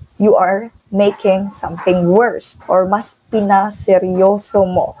 you are making something worse or mas pinaseryoso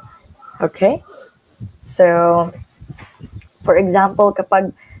mo. Okay? So, for example,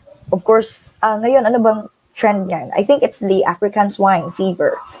 kapag, of course, ngayon, ano bang trend yan? I think it's the African swine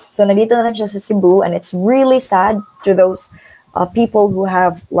fever. So, nandito na rin siya sa Cebu and it's really sad to those people who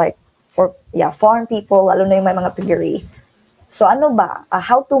have like, farm people, lalo na yung may mga piggery. So, ano ba?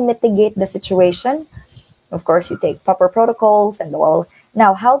 How to mitigate the situation? Of course, you take proper protocols and all.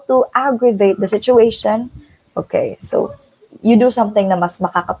 Now, how to aggravate the situation? Okay, so you do something na mas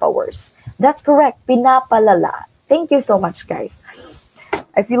makakapa-worse. That's correct. Pinapalala. Thank you so much, guys.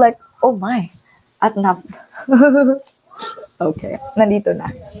 I feel like, oh my, at na. Okay, nandito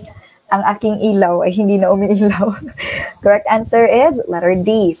na. Ang aking ilaw ay hindi na umiilaw. Correct answer is letter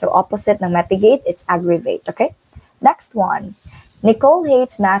D. So opposite ng mitigate, it's aggravate. Okay? Next one. Nicole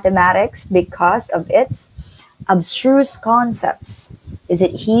hates mathematics because of its abstruse concepts. Is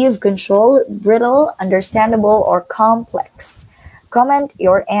it heave, control, brittle, understandable, or complex? Comment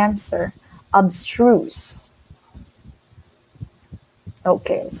your answer. Abstruse.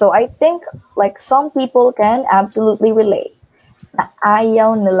 Okay, so I think like some people can absolutely relate na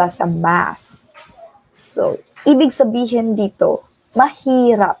ayaw nila sa math. So, ibig sabihin dito,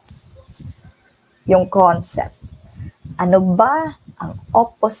 mahirap yung concept. Ano ba ang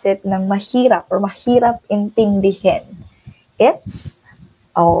opposite ng mahirap or mahirap intindihin? It's,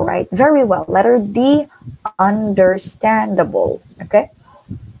 all right, very well. Letter D, understandable. Okay?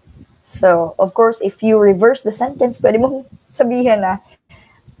 So, of course, if you reverse the sentence, pwede mong sabihin na,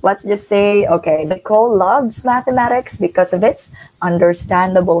 let's just say, okay, Nicole loves mathematics because of its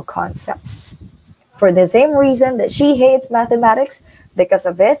understandable concepts. For the same reason that she hates mathematics because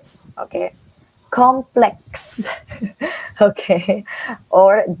of its, okay, complex, okay,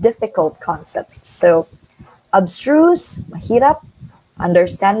 or difficult concepts. So, abstruse, mahirap,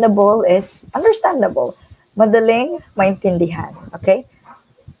 understandable is understandable. Madaling maintindihan, okay?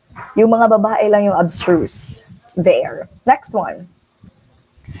 Yung mga babae lang yung abstruse. There. Next one.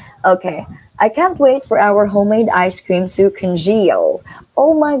 Okay. I can't wait for our homemade ice cream to congeal.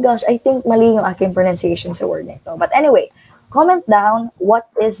 Oh my gosh, I think mali yung aking pronunciation sa word nito. But anyway, comment down what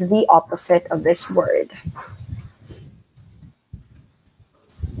is the opposite of this word.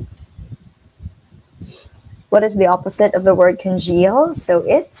 What is the opposite of the word congeal? So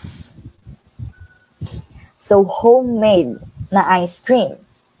it's homemade na ice cream.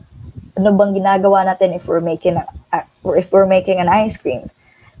 Ano bang ginagawa natin if we're making an ice cream?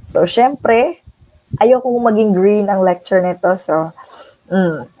 So, syempre, ayoko maging green ang lecture nito. So,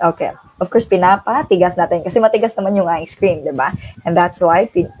 okay. Of course, pinapatigas natin kasi matigas naman yung ice cream, di ba? And that's why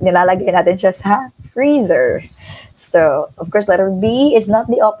nilalagay natin siya sa freezer. So, of course, letter B is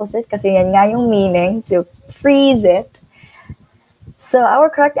not the opposite kasi yan nga yung meaning, to freeze it. So, our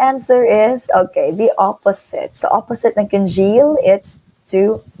correct answer is, okay, the opposite. So, opposite ng congeal, it's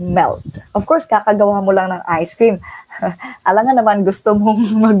to melt. Of course, kakagawa mo lang ng ice cream. Alangan naman gusto mong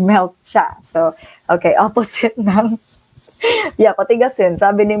mag-melt siya. So, okay, opposite ng patigasin.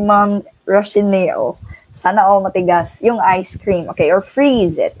 Sabi ni Ma'am Rochineo, sana all matigas yung ice cream. Okay, or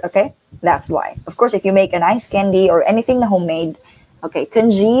freeze it. Okay, that's why. Of course, if you make an ice candy or anything na homemade, okay,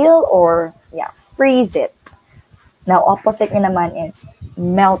 congeal or freeze it. Now, opposite niya naman is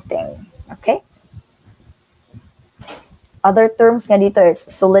melting. Okay? Other terms nga dito is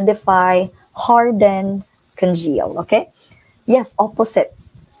solidify, harden, congeal. Okay? Yes, opposite.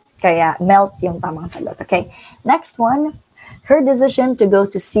 Kaya melt yung tamang sagot. Okay? Next one. Her decision to go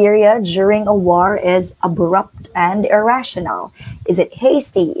to Syria during a war is abrupt and irrational. Is it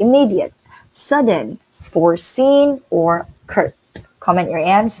hasty, immediate, Sudden, foreseen, or curt? Comment your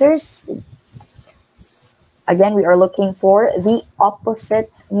answers. Again, we are looking for the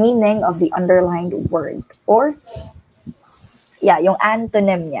opposite meaning of the underlined word, or yeah, yung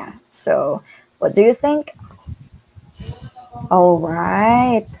antonym niya. So, what do you think? All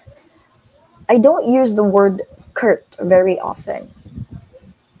right. I don't use the word curt very often.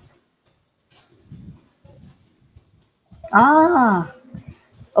 Ah,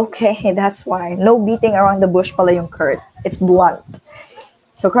 okay, that's why. No beating around the bush pala yung curt. It's blunt.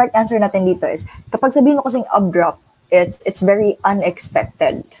 So correct answer natin dito is, kapag sabihin mo kasing abrupt, it's very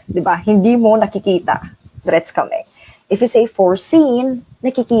unexpected. Diba? Hindi mo nakikita that it's coming. If you say foreseen,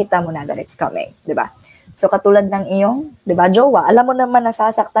 nakikita mo na that it's coming. Diba? So katulad ng iyong, diba, jowa, alam mo naman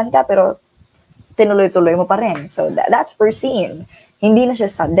nasasaktan ka, pero tinuloy-tuloy mo pa rin. So that's foreseen. Hindi na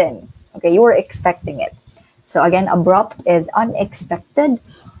siya sudden. Okay, you were expecting it. So again, abrupt is unexpected.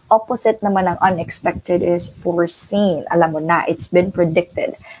 Opposite naman ng unexpected is foreseen. Alam mo na, it's been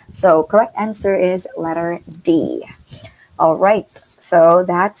predicted. So correct answer is letter D. All right, so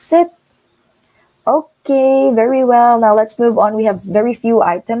that's it. Okay, very well. Now let's move on. We have very few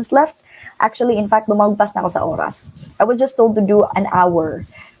items left. Actually, in fact, lumagpas na ako sa oras. I was just told to do an hour.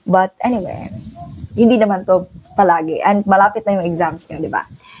 But anyway, hindi naman to palagi. And malapit na yung exams nyo, di ba?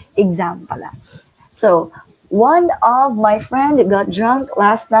 Exam pala. So, one of my friend got drunk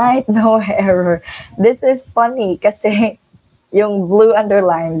last night. No error. This is funny kasi yung blue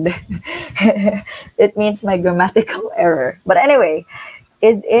underlined. It means my grammatical error. But anyway,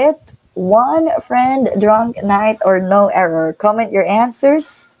 is it one friend drunk night or no error? Comment your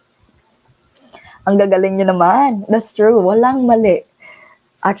answers. Ang gagaling nyo naman. That's true. Walang mali.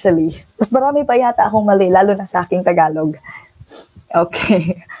 Actually, mas marami pa yata akong mali, lalo na sa aking Tagalog.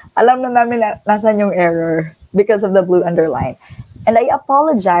 Okay. Alam na namin na nasan yung error because of the blue underline. And I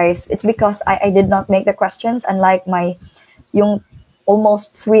apologize. It's because I did not make the questions, unlike yung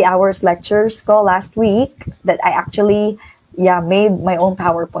almost 3 hours lectures ko last week that I actually made my own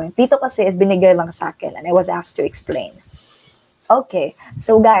PowerPoint. Dito kasi is binigay lang sa akin and I was asked to explain. Okay,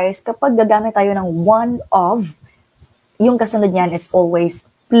 so guys, kapag gagamit tayo ng one of, yung kasunod niyan is always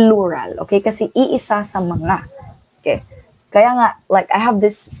plural, okay? Kasi iisa sa mga, okay? Kaya nga, like, I have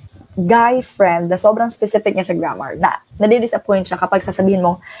this guy friend na sobrang specific niya sa grammar na nadi-disappoint siya kapag sasabihin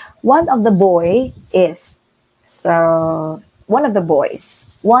mo, one of the boy is, so, one of the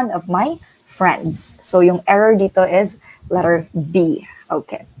boys, one of my friends. So, yung error dito is letter B,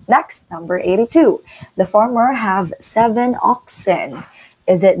 okay? Next, number 82. The farmer have 7 oxen.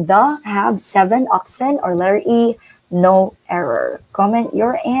 Is it the have 7 oxen or letter E? No error. Comment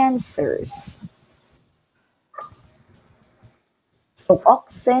your answers. So,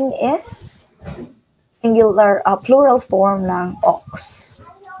 oxen is singular, plural form ng ox.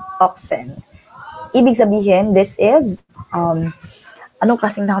 Oxen. Ibig sabihin, this is, anong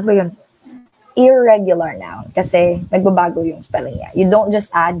klaseng noun ba yun? Irregular noun kasi nagbabago yung spelling niya. You don't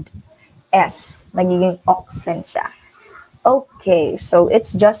just add S. Nagiging oxen siya. Okay, so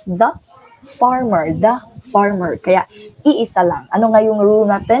it's just the farmer. The farmer. Kaya iisa lang. Ano nga yung rule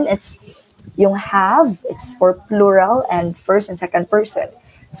natin? It's yung have, it's for plural and first and second person.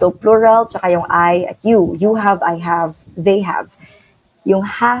 So plural, tsaka yung I at you. You have, I have, they have. Yung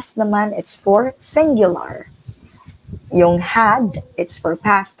has naman, it's for singular. Yung had, it's for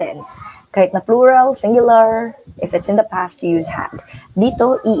past tense. Kahit na plural, singular, if it's in the past, you use had.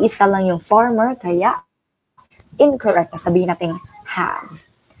 Dito, iisa lang yung farmer, kaya incorrect na sabihin natin have.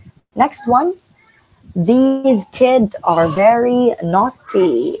 Next one, these kids are very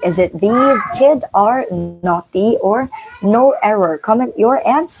naughty. Is it these kids are naughty or no error? Comment your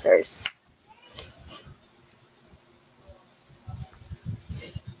answers.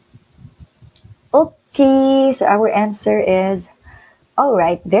 Okay, so our answer is, all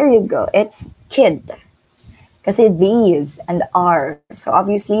right, there you go. It's kid. Kasi these and are. So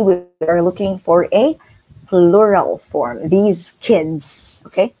obviously, we are looking for a plural form. These kids.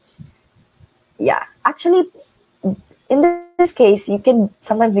 Okay? Yeah. Actually, in this case, you can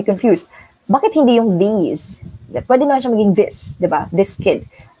sometimes be confused. Bakit hindi yung these? Pwede naman siya maging this. Diba? This kid.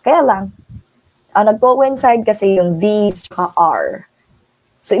 Kaya lang, nag-coincide kasi yung these tsaka are.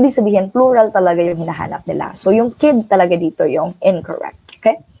 So, ibig sabihin, plural talaga yung hinahanap nila. So, yung kid talaga dito yung incorrect.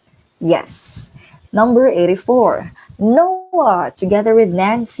 Okay? Yes. Number 84. Noah, together with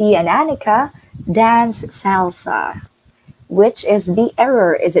Nancy and Annika, dance salsa. Which is the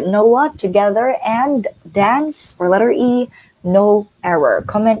error? Is it Noah together and dance? Or letter E, no error.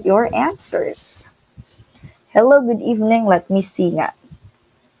 Comment your answers. Hello, good evening. Let me see nga.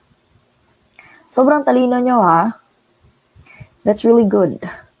 Sobrang talino nyo, ha? That's really good.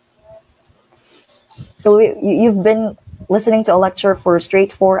 So you've been listening to a lecture for straight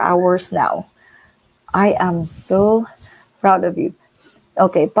 4 hours now. I am so proud of you.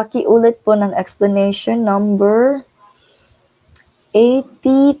 Okay, pakiulit po ng explanation number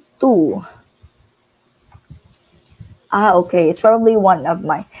 82. Okay. It's probably one of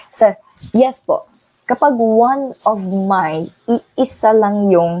my. So, yes po. Kapag one of my, iisa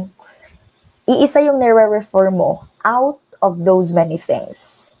yung nire-refer mo out of those many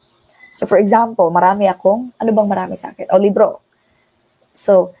things. So, for example, marami akong, ano bang marami sa akin? Libro.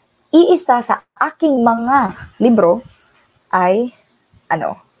 So, iisa sa aking mga libro ay,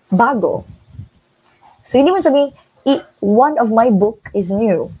 bago. So, hindi mo sabihin, one of my book is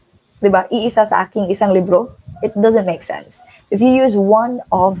new. Diba? Iisa sa aking isang libro, it doesn't make sense. If you use one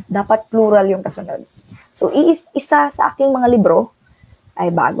of, dapat plural yung kasunod. So, isa sa aking mga libro ay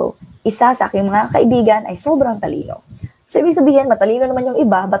bago. Isa sa aking mga kaibigan ay sobrang talino. So, ibig sabihin, matalino naman yung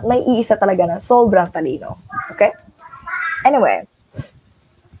iba, but may iisa talaga na sobrang talino. Okay? Anyway,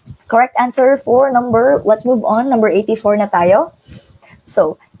 correct answer for let's move on, number 84 na tayo.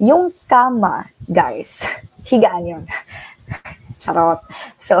 So, yung kama, guys, higaan yun. Charot.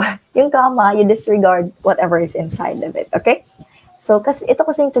 So, yung kama, you disregard whatever is inside of it, okay? So, ito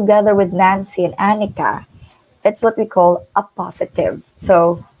kasing together with Nancy and Annika, it's what we call a positive.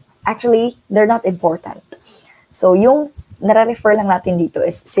 So, actually, they're not important. So, yung nare-refer lang natin dito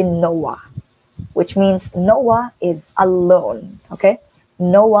is si Noah, which means Noah is alone, okay?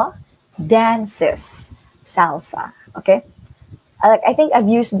 Noah dances salsa, okay? I think I've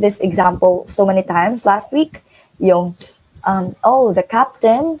used this example so many times last week. Yung, the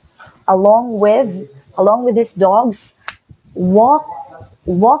captain, along with his dogs, walk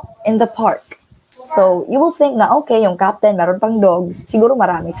in the park. So, you will think na, okay, yung captain, meron pang dogs, siguro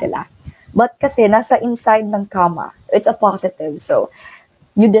marami sila. But kasi nasa inside ng kama, it's a positive. So,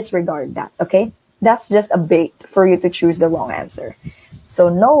 you disregard that, okay? That's just a bait for you to choose the wrong answer. So,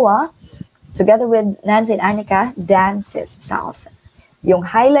 Noah, together with Nancy and Annika, dances salsa. Yung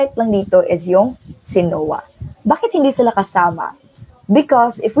highlight lang dito is yung si Noah. Bakit hindi sila kasama?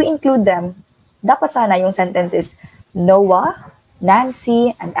 Because if we include them, dapat sana yung sentence is Noah,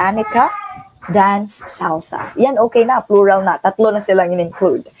 Nancy, and Annika dance salsa. Yan okay na, plural na. Tatlo na silang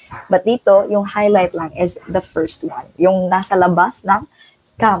in-include. But dito, yung highlight lang is the first one. Yung nasa labas ng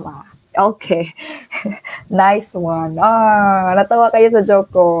kama. Okay. Nice one. Natawa kayo sa joke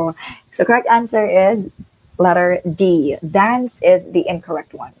ko. So correct answer is letter D. Dance is the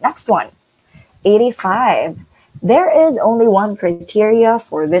incorrect one. Next one. 85. There is only one criteria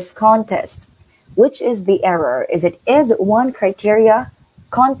for this contest. Which is the error? Is one criteria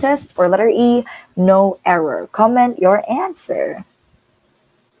contest or letter E? No error. Comment your answer.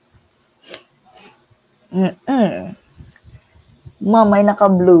 May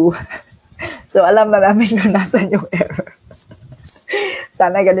naka-blue. So, alam na namin kung nasan yung error.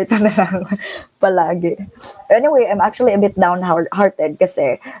 Sana ganito na lang palagi. Anyway, I'm actually a bit downhearted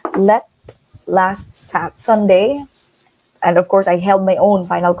kasi last Sunday, and of course, I held my own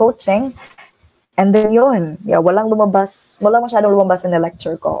final coaching. And then yun, walang masyadong lumabas in the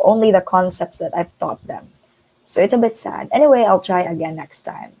lecture ko. Only the concepts that I've taught them. So it's a bit sad. Anyway, I'll try again next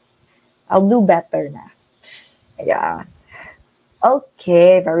time. I'll do better na. Yeah.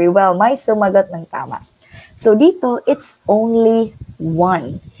 Okay, very well. May sumagot ng tama. So dito, it's only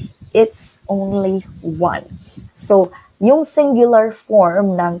one. It's only one. So yung singular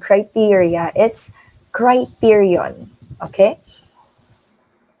form ng criteria, it's criterion. Okay?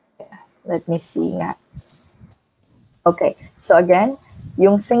 Let me see nga. Okay. So again,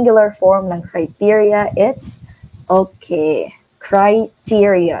 yung singular form ng criteria, it's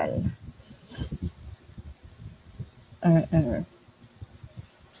criterion.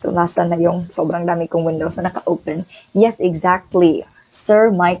 So nasa na yung sobrang dami kong windows na naka-open. Yes, exactly.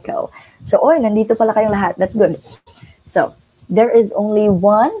 Sir Michael. So, nandito pala kayong lahat. That's good. So, there is only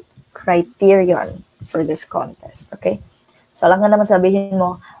one criterion for this contest. Okay? So, lang nga naman sabihin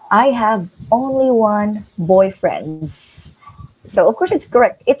mo, I have only one boyfriend. So, of course, it's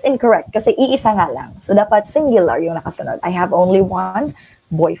correct. It's incorrect kasi iisa nga lang. So, dapat singular yung nakasunod. I have only one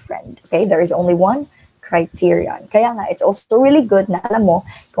boyfriend. Okay? There is only one criterion. Kaya nga, it's also really good na alam mo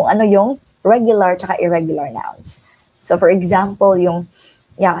kung ano yung regular tsaka irregular nouns. So, for example,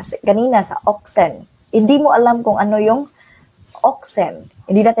 kanina sa oxen, hindi mo alam kung ano yung oxen.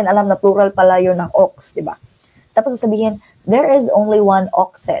 Hindi natin alam na plural pala yun ng ox, di ba? Tapos sasabihin, there is only one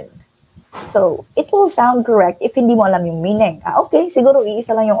oxen. So, it will sound correct if hindi mo alam yung meaning. Okay, siguro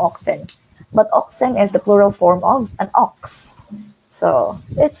iisa lang yung oxen. But oxen is the plural form of an ox. So,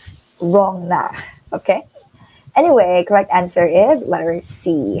 it's wrong na. Okay? Anyway, correct answer is letter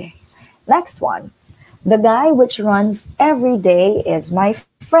C. Next one. The guy which runs every day is my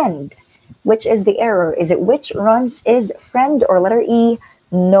friend. Which is the error? Is it which runs is friend or letter E?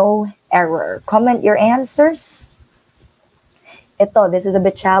 No error. Comment your answers. This is a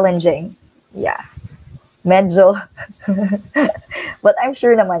bit challenging. Yeah. Medyo. But I'm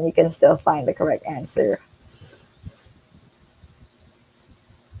sure naman you can still find the correct answer.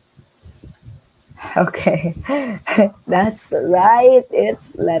 Okay. That's right.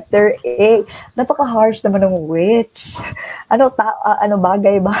 It's letter A. Napaka-harsh naman ng which. Ano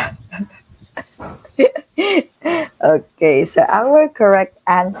bagay ba? Okay, so our correct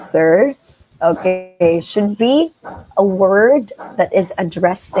answer, should be a word that is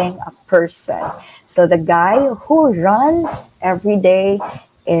addressing a person. So the guy who runs every day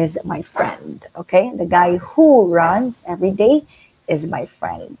is my friend. Okay, the guy who runs every day is my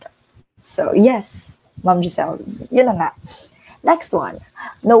friend. So yes, Ma'am Giselle, yun na nga. Next one.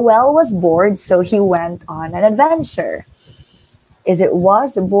 Noel was bored, so he went on an adventure. Is it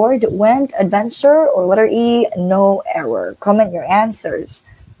was, bored, went, adventure, or letter E, no error? Comment your answers.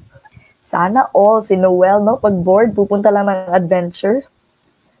 Sana all si Noel, no? Pag bored, pupunta lang ng adventure.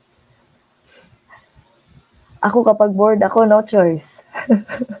 Ako kapag bored ako, no choice.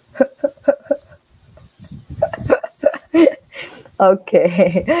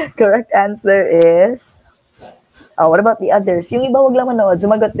 Okay. Correct answer is... what about the others? Yung iba wag lang manood,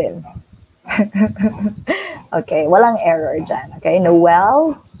 sumagot din. Okay, walang error dyan. Okay,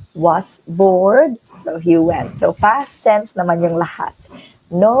 Noel was bored, so he went. So past tense naman yung lahat.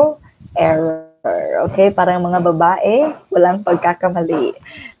 No error. Okay, parang mga babae, walang pagkakamali.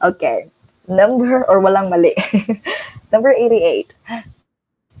 Okay, walang mali. Number 88.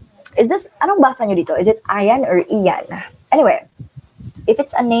 Is this, anong basa nyo dito? Is it Ayan or Iyan? Anyway, if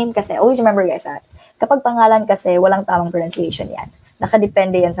it's a name kasi, always remember guys, kapag pangalan kasi, walang tamang pronunciation yan.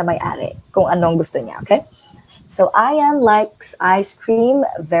 Nakadepende yan sa may-ari kung anong gusto niya, okay? So, Ayan likes ice cream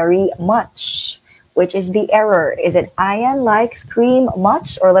very much. Which is the error? Is it Ayan likes cream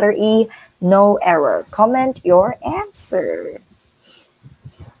much or letter E, no error? Comment your answer.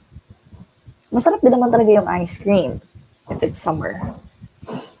 Masarap din naman talaga yung ice cream if it's summer.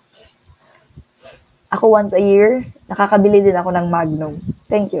 Ako once a year, nakakabili din ako ng Magnum.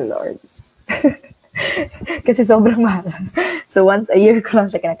 Thank you, Lord. Kasi sobrang mahal. So once a year ko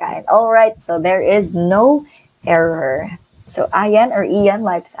lang siya kinakain. Alright, so there is no error. So Ayan or Ian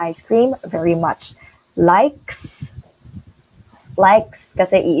likes ice cream very much. Likes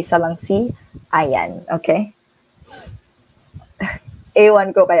kasi iisa lang si Ayan. Okay?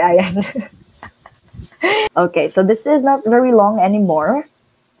 A1 ko kay Ayan. Okay, so this is not very long anymore.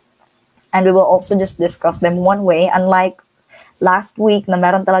 And we will also just discuss them one way, unlike last week na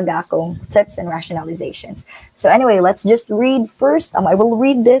meron talaga akong tips and rationalizations. So anyway, let's just read first. I will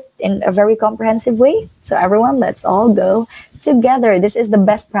read it in a very comprehensive way. So everyone, let's all go together. This is the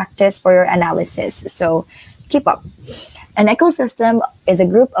best practice for your analysis. So keep up. An ecosystem is a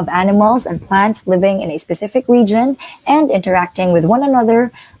group of animals and plants living in a specific region and interacting with one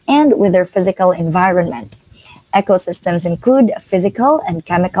another and with their physical environment. Ecosystems include physical and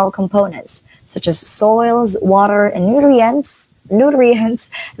chemical components, such as soils, water, and nutrients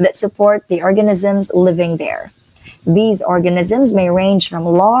that support the organisms living there. These organisms may range from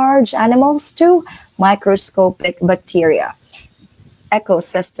large animals to microscopic bacteria.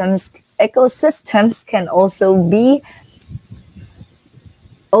 Ecosystems can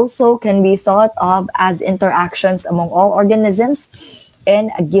can be thought of as interactions among all organisms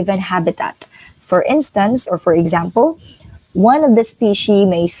in a given habitat. For instance, or for example, one of the species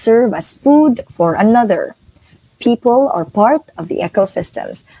may serve as food for another. People are part of the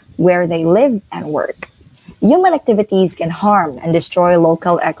ecosystems where they live and work. Human activities can harm and destroy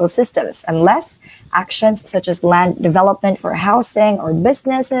local ecosystems unless actions such as land development for housing or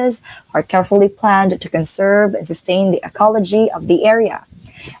businesses are carefully planned to conserve and sustain the ecology of the area.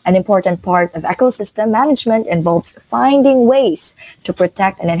 An important part of ecosystem management involves finding ways to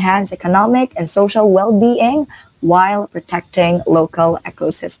protect and enhance economic and social well-being while protecting local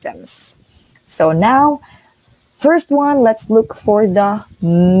ecosystems. So now, first one, let's look for the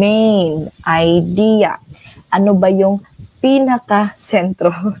main idea. Ano ba yung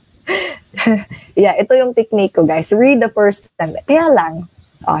pinaka-sentro? Yeah, ito yung technique ko, guys. Read the first sentence. Kaya lang,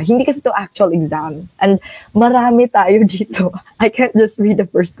 hindi kasi ito actual exam. And marami tayo dito. I can't just read the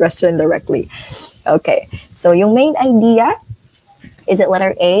first question directly. Okay, so yung main idea, is it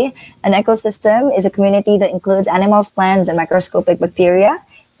letter A? An ecosystem is a community that includes animals, plants, and microscopic bacteria.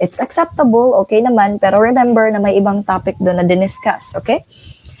 It's acceptable, okay naman, pero remember na may ibang topic doon na diniscuss, okay?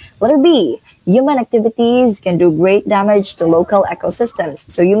 Letter B, human activities can do great damage to local ecosystems,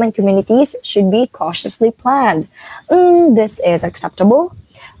 so human communities should be cautiously planned. This is acceptable.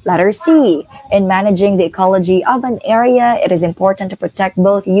 Letter C, in managing the ecology of an area, it is important to protect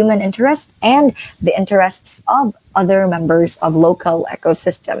both human interests and the interests of other members of local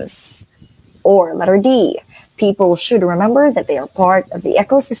ecosystems. Or letter D, people should remember that they are part of the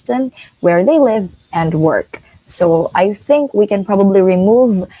ecosystem where they live and work. So I think we can probably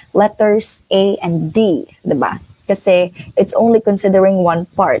remove letters A and D, diba? Kasi it's only considering one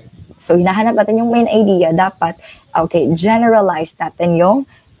part. So hinahanap natin yung main idea, dapat, okay, generalize natin yung,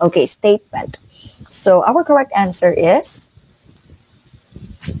 okay, statement. So our correct answer is,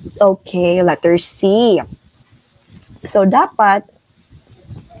 okay, letter C. So dapat,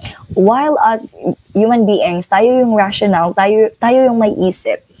 while us human beings, tayo yung rational, tayo yung may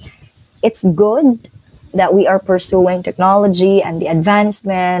isip, it's good that we are pursuing technology and the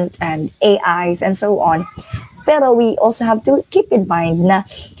advancement and AIs and so on. Pero we also have to keep in mind na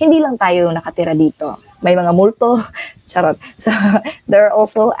hindi lang tayo nakatira dito. May mga multo, charot. So there are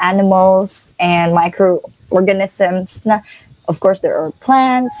also animals and microorganisms na, of course, there are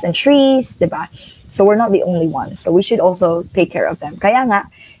plants and trees, diba? So we're not the only ones. So we should also take care of them. Kaya nga,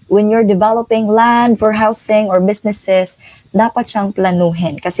 when you're developing land for housing or businesses, dapat siyang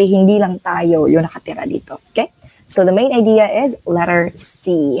planuhin kasi hindi lang tayo yung nakatira dito. Okay? So the main idea is letter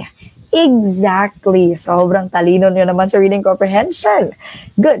C. Exactly. Sobrang talino nyo naman sa reading comprehension.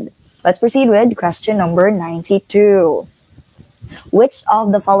 Good. Let's proceed with question number 92. Which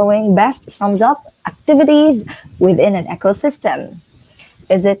of the following best sums up activities within an ecosystem?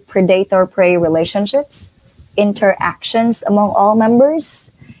 Is it predator-prey relationships, interactions among all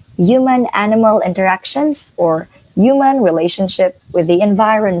members, human-animal interactions, or human relationship with the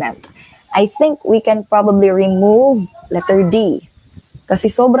environment? I think we can probably remove letter D. Kasi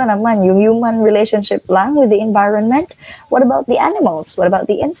sobra naman yung human relationship lang with the environment. What about the animals? What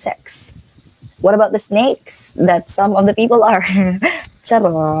about the insects? What about the snakes that some of the people are?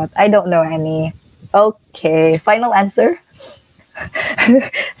 Charot. I don't know any. Okay. Final answer?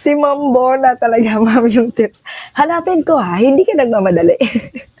 Si Ma'am Bona talaga, ma'am, yung tips. Hanapin ko ha. Hindi ka nagmamadali.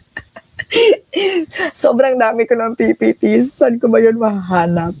 Sobrang dami ko ng PPTs. Saan ko ba yun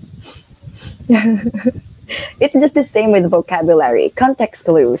mahanap? It's just the same with vocabulary. Context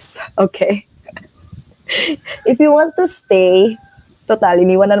clues. Okay? If you want to stay, total,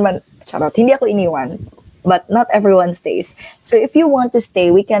 iniwan na naman. Charot, hindi ako iniwan. But not everyone stays. So if you want to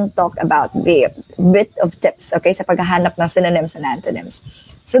stay, we can talk about the bit of tips, okay, sa paghahanap ng synonyms and antonyms.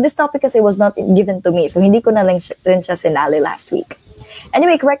 So this topic kasi was not given to me. So hindi ko na rin siya sinali last week.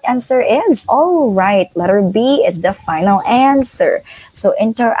 Anyway, correct answer is, all right, letter B is the final answer. So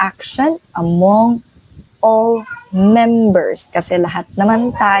interaction among all members. Kasi lahat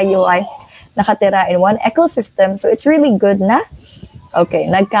naman tayo ay nakatira in one ecosystem. So it's really good na, okay,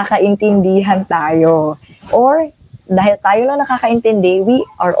 nagkakaintindihan tayo. Or dahil tayo lang nakakaintindi, we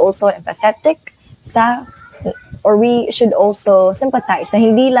are also empathetic or we should also sympathize na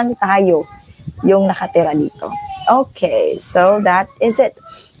hindi lang tayo yung nakatira dito. Okay, so that is it.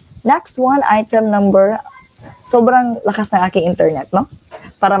 Next one, item number, sobrang lakas ng aking internet, no?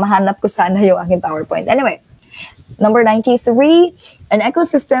 Para mahanap ko sana yung aking PowerPoint. Anyway, number 93, an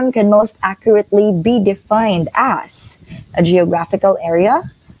ecosystem can most accurately be defined as a geographical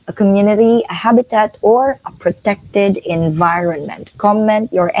area, a community, a habitat, or a protected environment. Comment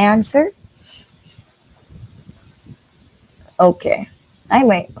your answer. Okay. Ay,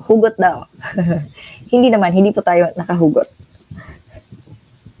 may hugot daw. Hindi naman, hindi po tayo nakahugot.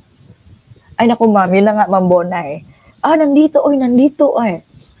 Ay, naku ma'am, yun na nga, Ma'am Bona eh. Nandito, ay.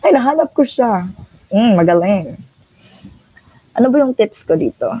 Ay, nahanap ko siya. Magaling. Ano ba yung tips ko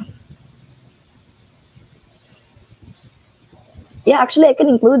dito? Yeah, actually, I can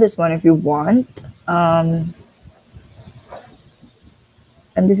include this one if you want. And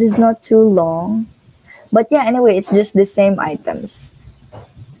this is not too long. But yeah, anyway, it's just the same items.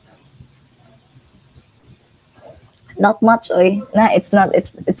 Not much, oy. Nah, it's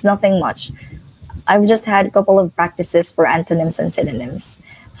nothing much. I've just had a couple of practices for antonyms and synonyms.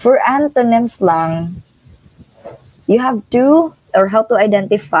 For antonyms lang, you have to, or how to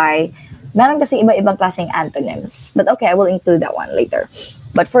identify, meron kasi iba-ibang klaseng antonyms. But okay, I will include that one later.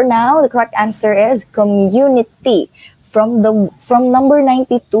 But for now, the correct answer is community. From number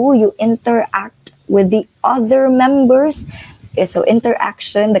 92, you interact with the other members. Okay, so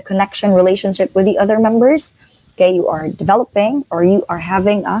interaction, the connection, relationship with the other members. Okay, you are developing or you are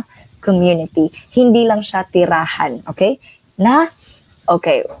having a community. Hindi lang siya tirahan. Okay?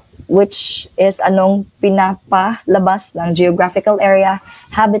 Okay, which is anong pinapalabas ng geographical area,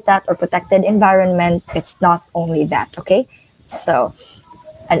 habitat, or protected environment. It's not only that, okay? So,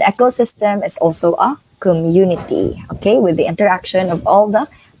 an ecosystem is also a community, okay, with the interaction of all the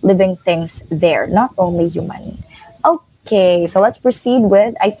living things there, not only human. Okay, so let's proceed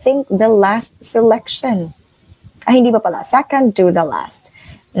with, I think, the last selection. Ay, hindi pa pala. Second to the last.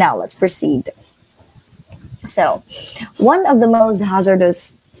 Now, let's proceed. So, one of the most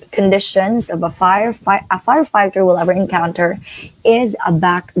hazardous conditions of a firefighter will ever encounter is a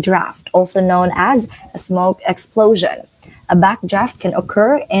backdraft, also known as a smoke explosion. A backdraft can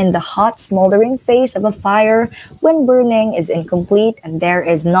occur in the hot, smoldering phase of a fire when burning is incomplete and there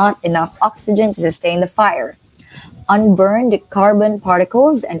is not enough oxygen to sustain the fire. Unburned carbon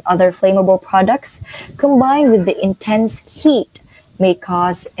particles and other flammable products combined with the intense heat may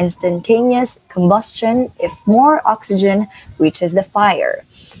cause instantaneous combustion if more oxygen reaches the fire.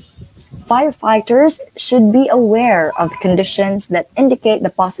 Firefighters should be aware of the conditions that indicate the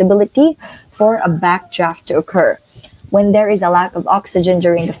possibility for a backdraft to occur. When there is a lack of oxygen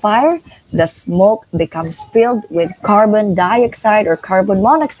during the fire, the smoke becomes filled with carbon dioxide or carbon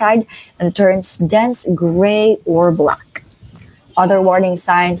monoxide and turns dense gray or black. Other warning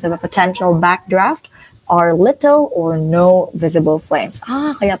signs of a potential backdraft are little or no visible flames.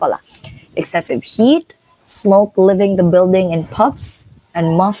 Kaya pala. Excessive heat, smoke leaving the building in puffs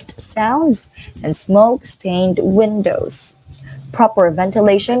and muffled sounds, and smoke-stained windows. Proper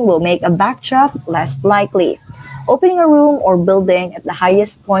ventilation will make a backdraft less likely. Opening a room or building at the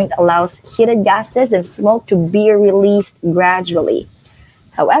highest point allows heated gases and smoke to be released gradually.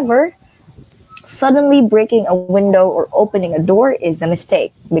 However, suddenly breaking a window or opening a door is a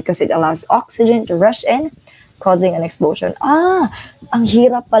mistake because it allows oxygen to rush in, causing an explosion. Ang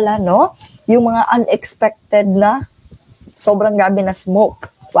hirap pala, no? Yung mga unexpected na sobrang grabe na smoke.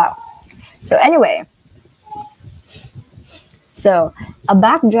 Wow. So anyway, so a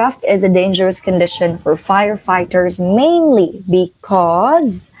backdraft is a dangerous condition for firefighters mainly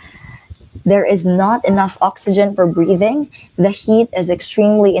because there is not enough oxygen for breathing, the heat is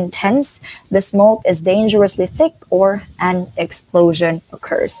extremely intense, the smoke is dangerously thick, or an explosion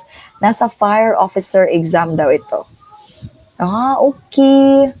occurs. Nasa fire officer exam daw ito.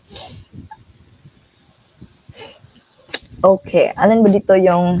 Okay. Okay, alin ba dito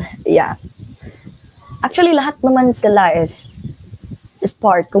yung, yeah. Actually, lahat naman sila is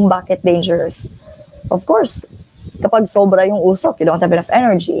part kung bakit dangerous. Of course, kapag sobra yung usok, you don't have enough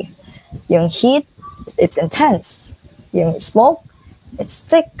energy. Yung heat, it's intense. Yung smoke, it's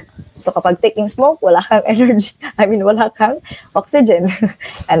thick. So kapag thick yung smoke, wala kang energy. I mean, wala kang oxygen.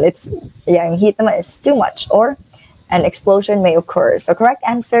 And yung heat naman is too much. Or an explosion may occur. So correct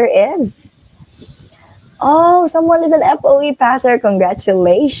answer is... Oh, someone is an FOE passer.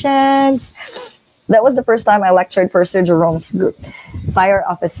 Congratulations. That was the first time I lectured for Sir Jerome's group. Fire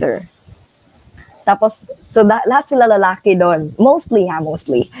officer. Tapos, so lahat sila lalaki doon. Mostly.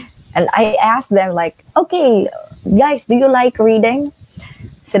 And I asked them like, okay, guys, do you like reading?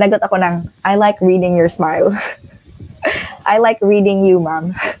 Sinagot ako ng, I like reading your smile. I like reading you,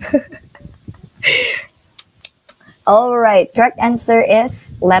 ma'am. All right, correct answer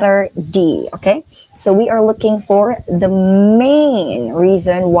is letter D, okay? So we are looking for the main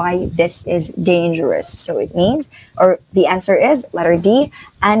reason why this is dangerous. So it means, or the answer is letter D,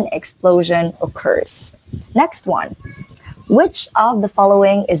 an explosion occurs. Next one. Which of the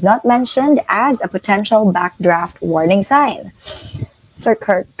following is not mentioned as a potential backdraft warning sign? Sir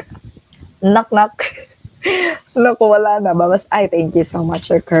Kirk. Knock, knock. Naku, wala na ba? Ay, thank you so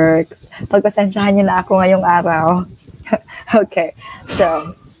much, Sir Kirk. Pagpasensyahan niyo na ako ngayong araw. Okay,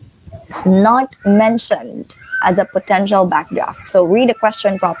 so, not mentioned as a potential backdraft. So, read the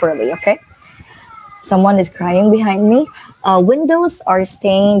question properly, okay? Someone is crying behind me. Windows are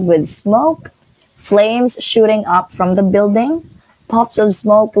stained with smoke, flames shooting up from the building, puffs of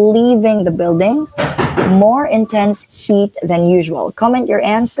smoke leaving the building, more intense heat than usual. Comment your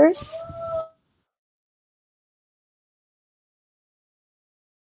answers.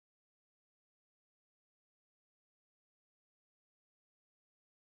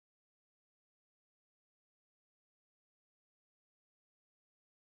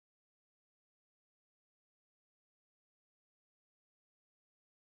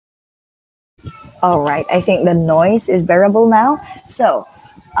 All right, I think the noise is bearable now. So,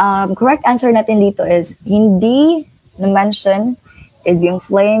 correct answer natin dito is hindi na-mention is yung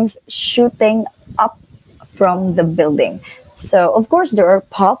flames shooting up from the building. So, of course, there are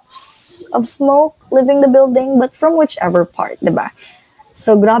puffs of smoke leaving the building, but from whichever part, diba?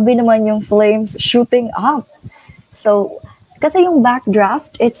 So, grabe naman yung flames shooting up. So, Kasi yung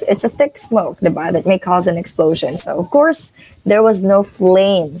backdraft, it's a thick smoke, diba, that may cause an explosion. So, of course, there was no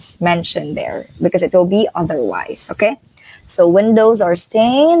flames mentioned there because it will be otherwise, okay? So, windows are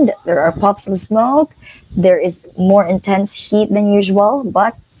stained, there are puffs of smoke, there is more intense heat than usual,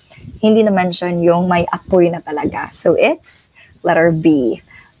 but hindi na mention yung may apoy na talaga. So, it's letter B.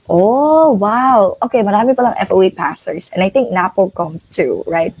 Oh, wow. Okay, marami palang FOA passers. And I think NAPOLCOM too,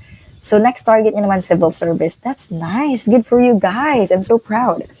 right? So next target nyo naman, civil service. That's nice. Good for you guys. I'm so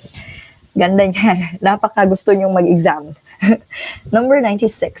proud. Ganda niyan. Napaka gusto nyong mag-exam. Number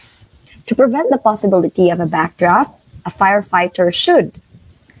 96. To prevent the possibility of a backdraft, a firefighter should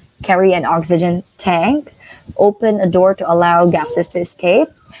carry an oxygen tank, open a door to allow gases to escape,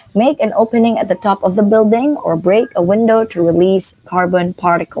 make an opening at the top of the building, or break a window to release carbon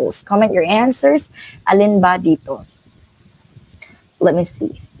particles. Comment your answers. Alin ba dito? Let me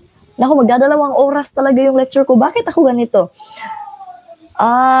see. Naku, magdadalawang oras talaga yung lecture ko. Bakit ako ganito?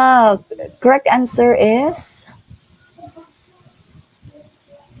 Correct answer is...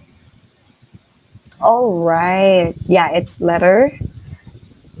 All right. Yeah, it's letter.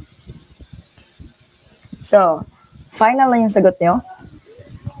 So, final na yung sagot nyo.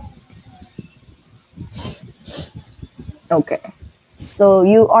 Okay. So,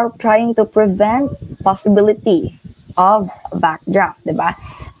 you are trying to prevent possibility of a backdraft, diba?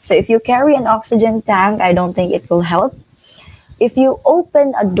 So, if you carry an oxygen tank, I don't think it will help. If you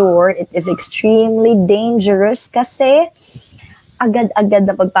open a door, it is extremely dangerous kasi agad-agad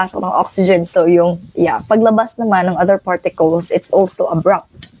na pagpasok ng oxygen. So, paglabas naman ng other particles, it's also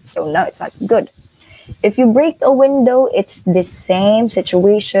abrupt. So, no, it's not good. If you break a window, it's the same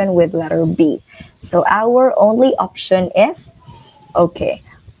situation with letter B. So, our only option is, okay,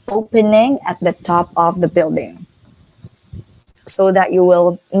 opening at the top of the building. So that you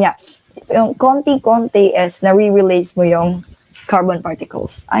will, yung konti-konti is nare-release mo yung carbon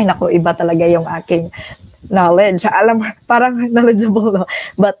particles. Ay, naku, iba talaga yung aking knowledge. Alam, parang knowledgeable, no?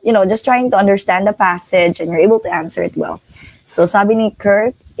 But, just trying to understand the passage and you're able to answer it well. So, sabi ni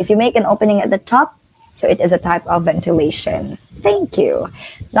Kurt, if you make an opening at the top, so it is a type of ventilation. Thank you.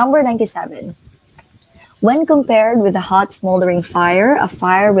 Number 97. When compared with a hot smoldering fire, a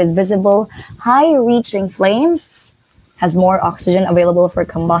fire with visible high-reaching flames has more oxygen available for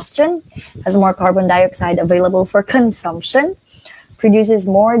combustion, has more carbon dioxide available for consumption, produces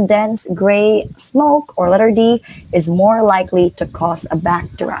more dense gray smoke, or letter D, is more likely to cause a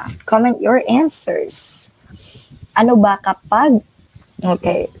backdraft. Comment your answers. Ano ba kapag,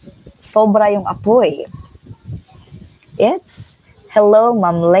 okay, sobra yung apoy? It's, hello,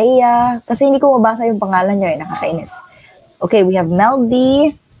 Ma'am Leia. Kasi hindi ko mabasa yung pangalan niyo, nakakainis. Okay, we have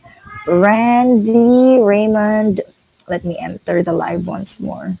Meldy, Ranzi, Raymond. Let me enter the live once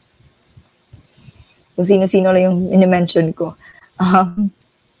more. Kung sino-sino lang yung in-mention ko.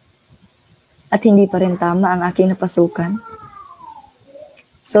 At hindi pa rin tama ang aking napasukan.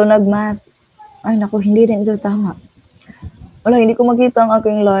 So, nag-math. Ay, naku, hindi rin ito tama. Wala, hindi ko makita ang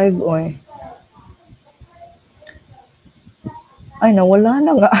aking live. Oy. Ay, nawala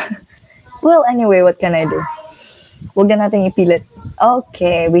na nga. Well, anyway, what can I do? Huwag na natin ipilit.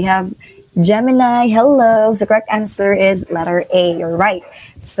 Okay, we have Gemini, hello. So, correct answer is letter A. You're right.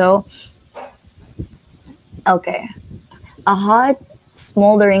 So, okay. A hot,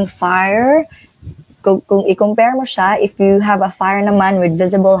 smoldering fire. Kung i-compare mo siya, if you have a fire naman with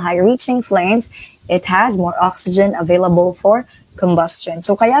visible, high-reaching flames, it has more oxygen available for combustion.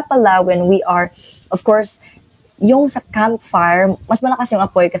 So, kaya pala when we are, of course, yung sa campfire, mas malakas yung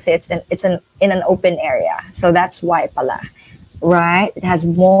apoy kasi it's in an open area. So, that's why pala. Right? It has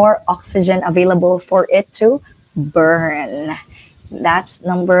more oxygen available for it to burn. That's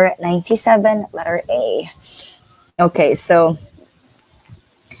number 97, letter A. Okay, so,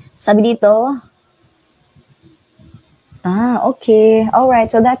 sabi dito, okay. All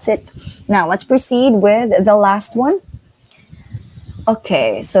right, so that's it. Now, let's proceed with the last one.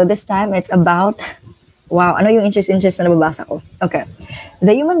 Okay, so this time it's about, wow, ano yung interest na nababasa ko? Okay.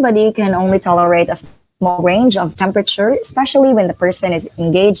 The human body can only tolerate a small range of temperature, especially when the person is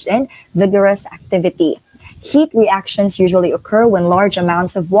engaged in vigorous activity. Heat reactions usually occur when large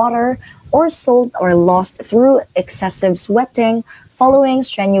amounts of water or salt are lost through excessive sweating following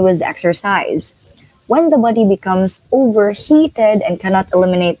strenuous exercise. When the body becomes overheated and cannot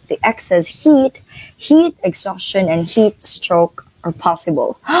eliminate the excess heat, heat exhaustion and heat stroke are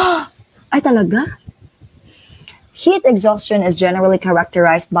possible. Ay talaga? Heat exhaustion is generally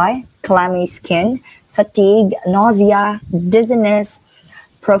characterized by clammy skin, fatigue, nausea, dizziness,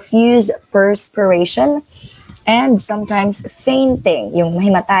 profuse perspiration, and sometimes fainting, yung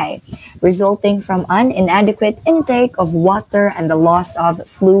mahimatay, resulting from an inadequate intake of water and the loss of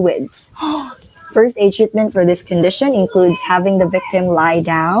fluids. First aid treatment for this condition includes having the victim lie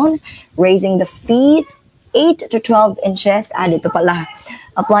down, raising the feet 8 to 12 inches, dito pala,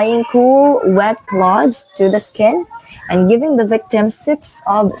 applying cool, wet cloths to the skin, and giving the victim sips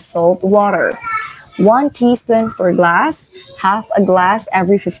of salt water. 1 teaspoon per glass, half a glass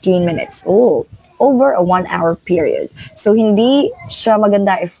every 15 minutes. Oh, over a 1 hour period. So hindi siya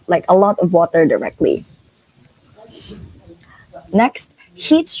maganda if like a lot of water directly. Next,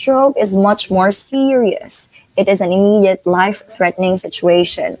 heat stroke is much more serious. It is an immediate life-threatening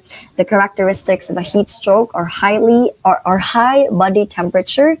situation. The characteristics of a heat stroke are high body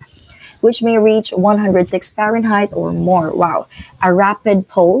temperature, which may reach 106 Fahrenheit or more. Wow. A rapid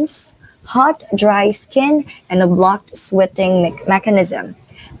pulse, hot, dry skin, and a blocked sweating mechanism.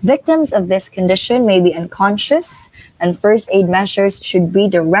 Victims of this condition may be unconscious, and first aid measures should be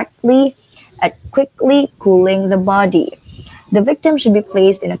directly at quickly cooling the body. The victim should be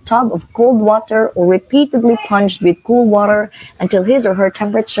placed in a tub of cold water or repeatedly plunged with cool water until his or her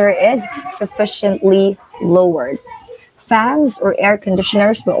temperature is sufficiently lowered. Fans or air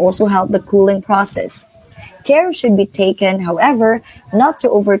conditioners will also help the cooling process. Care should be taken, however, not to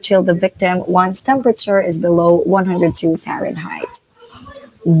overchill the victim once temperature is below 102 Fahrenheit.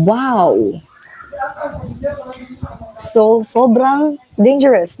 Wow! So, sobrang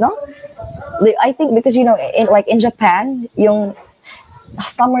dangerous, no? I think because, you know, in Japan, yung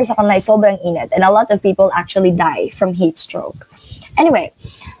summer sa kanila is sobrang init and a lot of people actually die from heat stroke. Anyway,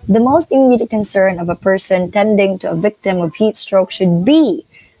 the most immediate concern of a person tending to a victim of heat stroke should be,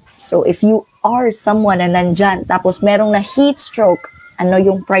 so if you are someone na nandyan, tapos merong na heat stroke, ano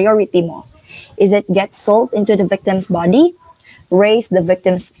yung priority mo? Is it get salt into the victim's body, raise the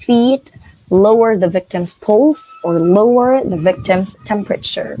victim's feet, lower the victim's pulse, or lower the victim's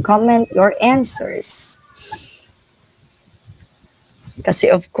temperature? Comment your answers.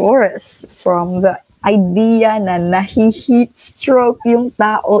 Kasi of course, from the idea na nahi-heat stroke yung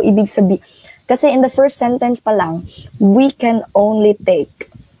tao, ibig sabihin, kasi in the first sentence pa lang, we can only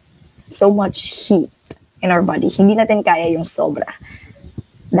take so much heat in our body. Hindi natin kaya yung sobra.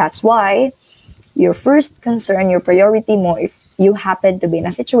 That's why your first concern, your priority mo, if you happen to be in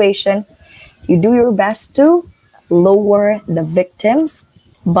a situation, you do your best to lower the victim's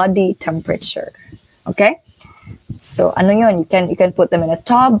body temperature. Okay? So, ano yun? You can put them in a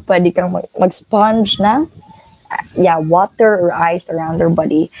tub, pwede kang mag-sponge na, water or ice around their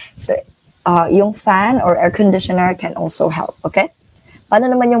body. So, yung fan or air conditioner can also help. Okay? Paano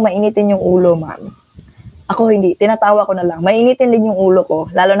naman yung mainitin yung ulo, ma'am? Ako hindi. Tinatawa ko na lang. Mainitin din yung ulo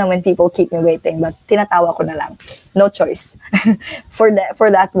ko, lalo na when people keep me waiting. But tinatawa ko na lang. No choice. For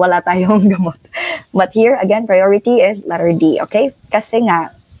that, wala tayong gamot. But here, again, priority is letter D. Okay? Kasi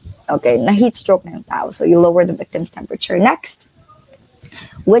nga, okay, na-heat stroke na yung tao. So you lower the victim's temperature. Next,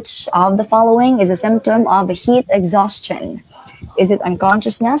 which of the following is a symptom of heat exhaustion? Is it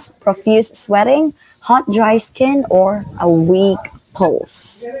unconsciousness, profuse sweating, hot, dry skin, or a weak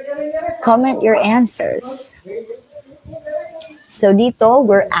pulse? Comment your answers. So dito,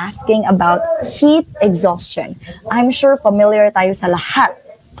 we're asking about heat exhaustion. I'm sure familiar tayo sa lahat.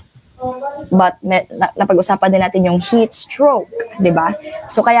 But napag-usapan din natin yung heat stroke, di ba?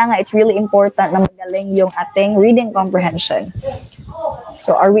 So kaya nga, it's really important na magaling yung ating reading comprehension.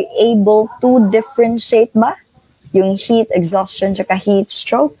 So are we able to differentiate ba yung heat exhaustion tsaka heat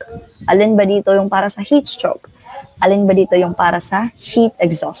stroke? Alin ba dito yung para sa heat stroke? Alin ba dito yung para sa heat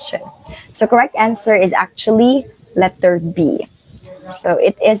exhaustion? So correct answer is actually letter B. So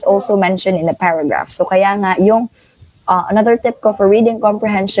it is also mentioned in the paragraph. So kaya nga yung another tip ko for reading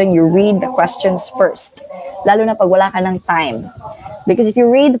comprehension, you read the questions first. Lalo na pag wala ka ng time. Because if you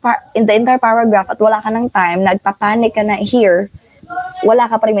read in the entire paragraph at wala ka ng time, nagpapanik ka na here, wala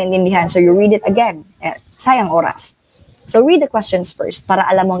ka pa rin maintindihan. So you read it again. Sayang oras. So read the questions first para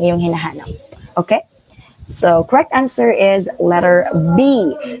alam mo ang iyong hinahanap. Okay? So, correct answer is letter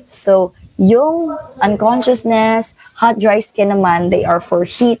B. So, yung unconsciousness, hot, dry skin naman, they are for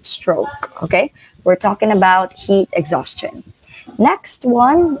heat stroke. Okay? We're talking about heat exhaustion. Next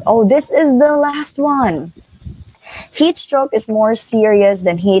one. Oh, this is the last one. Heat stroke is more serious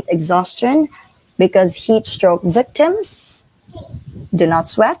than heat exhaustion because heat stroke victims do not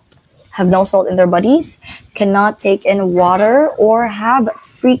sweat, have no salt in their bodies, cannot take in water, or have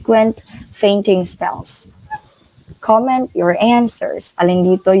frequent fainting spells. Comment your answers. Alin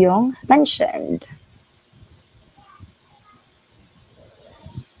dito yung mentioned?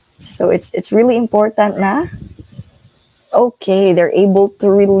 So it's really important na Okay, they're able to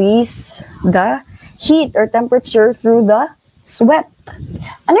release the heat or temperature through the sweat.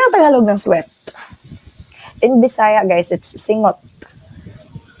 Ano yung Tagalog ng sweat? In Bisaya, guys, it's singot.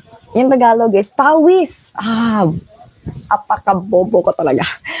 Yung Tagalog is pawis. Apakabobo ko talaga.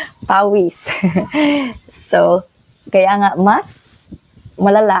 Pawis. So, kaya nga mas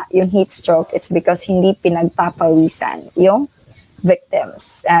malala yung heat stroke. It's because hindi pinagpapawisan yung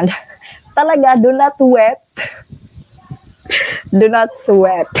victims. And talaga, do not wet. Do not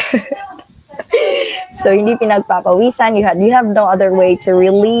sweat. So, hindi pinagpapawisan. You have no other way to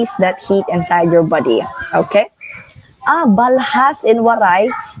release that heat inside your body. Okay? Balhas in Waray,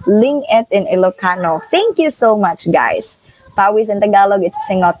 Lingit in Ilocano. Thank you so much, guys. Pawis in Tagalog, it's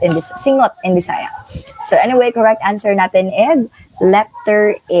singot in Bisaya. So anyway, correct answer natin is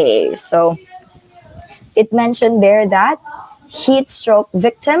letter A. So it mentioned there that heat stroke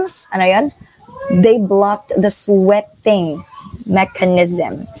victims, ano yun? They blocked the sweating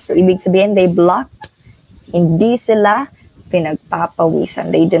mechanism. So ibig sabihin, they blocked, hindi sila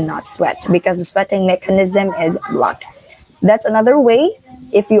pinagpapawisan. They do not sweat because the sweating mechanism is blocked. That's another way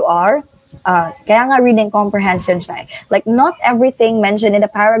if you are kaya nga reading comprehension siya. Like, not everything mentioned in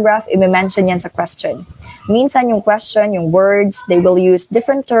the paragraph, i-mention yan sa question. Minsan yung question, yung words, they will use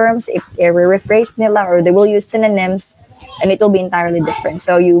different terms, i-rephrase nila, or they will use synonyms, and it will be entirely different.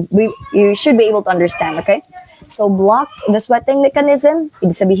 So you should be able to understand, okay? So blocked the sweating mechanism,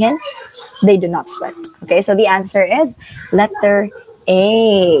 ibig sabihin, they do not sweat. Okay, so the answer is letter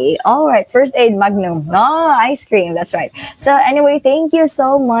A. All right, first aid magnum. Ice cream. That's right. So anyway, thank you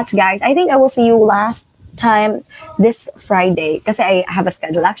so much, guys. I think I will see you last time this Friday kasi I have a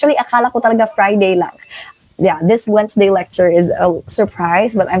schedule. Actually, akala ko talaga Friday lang. Yeah, this Wednesday lecture is a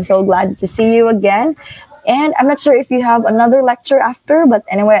surprise, but I'm so glad to see you again. And I'm not sure if you have another lecture after, but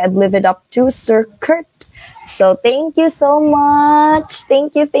anyway, I'd leave it up to Sir Kurt. So thank you so much.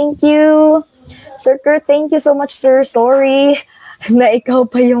 Thank you. Sir Kurt, thank you so much, sir. Sorry na ikaw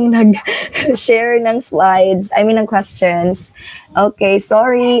pa yung nag-share ng slides. I mean, ng questions. Okay,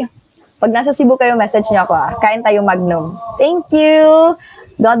 sorry. Pag nasa Cebu kayo, message niyo ako. Kain tayo magnum. Thank you.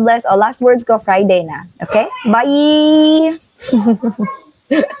 God bless. Last words ko, Friday na. Okay? Bye!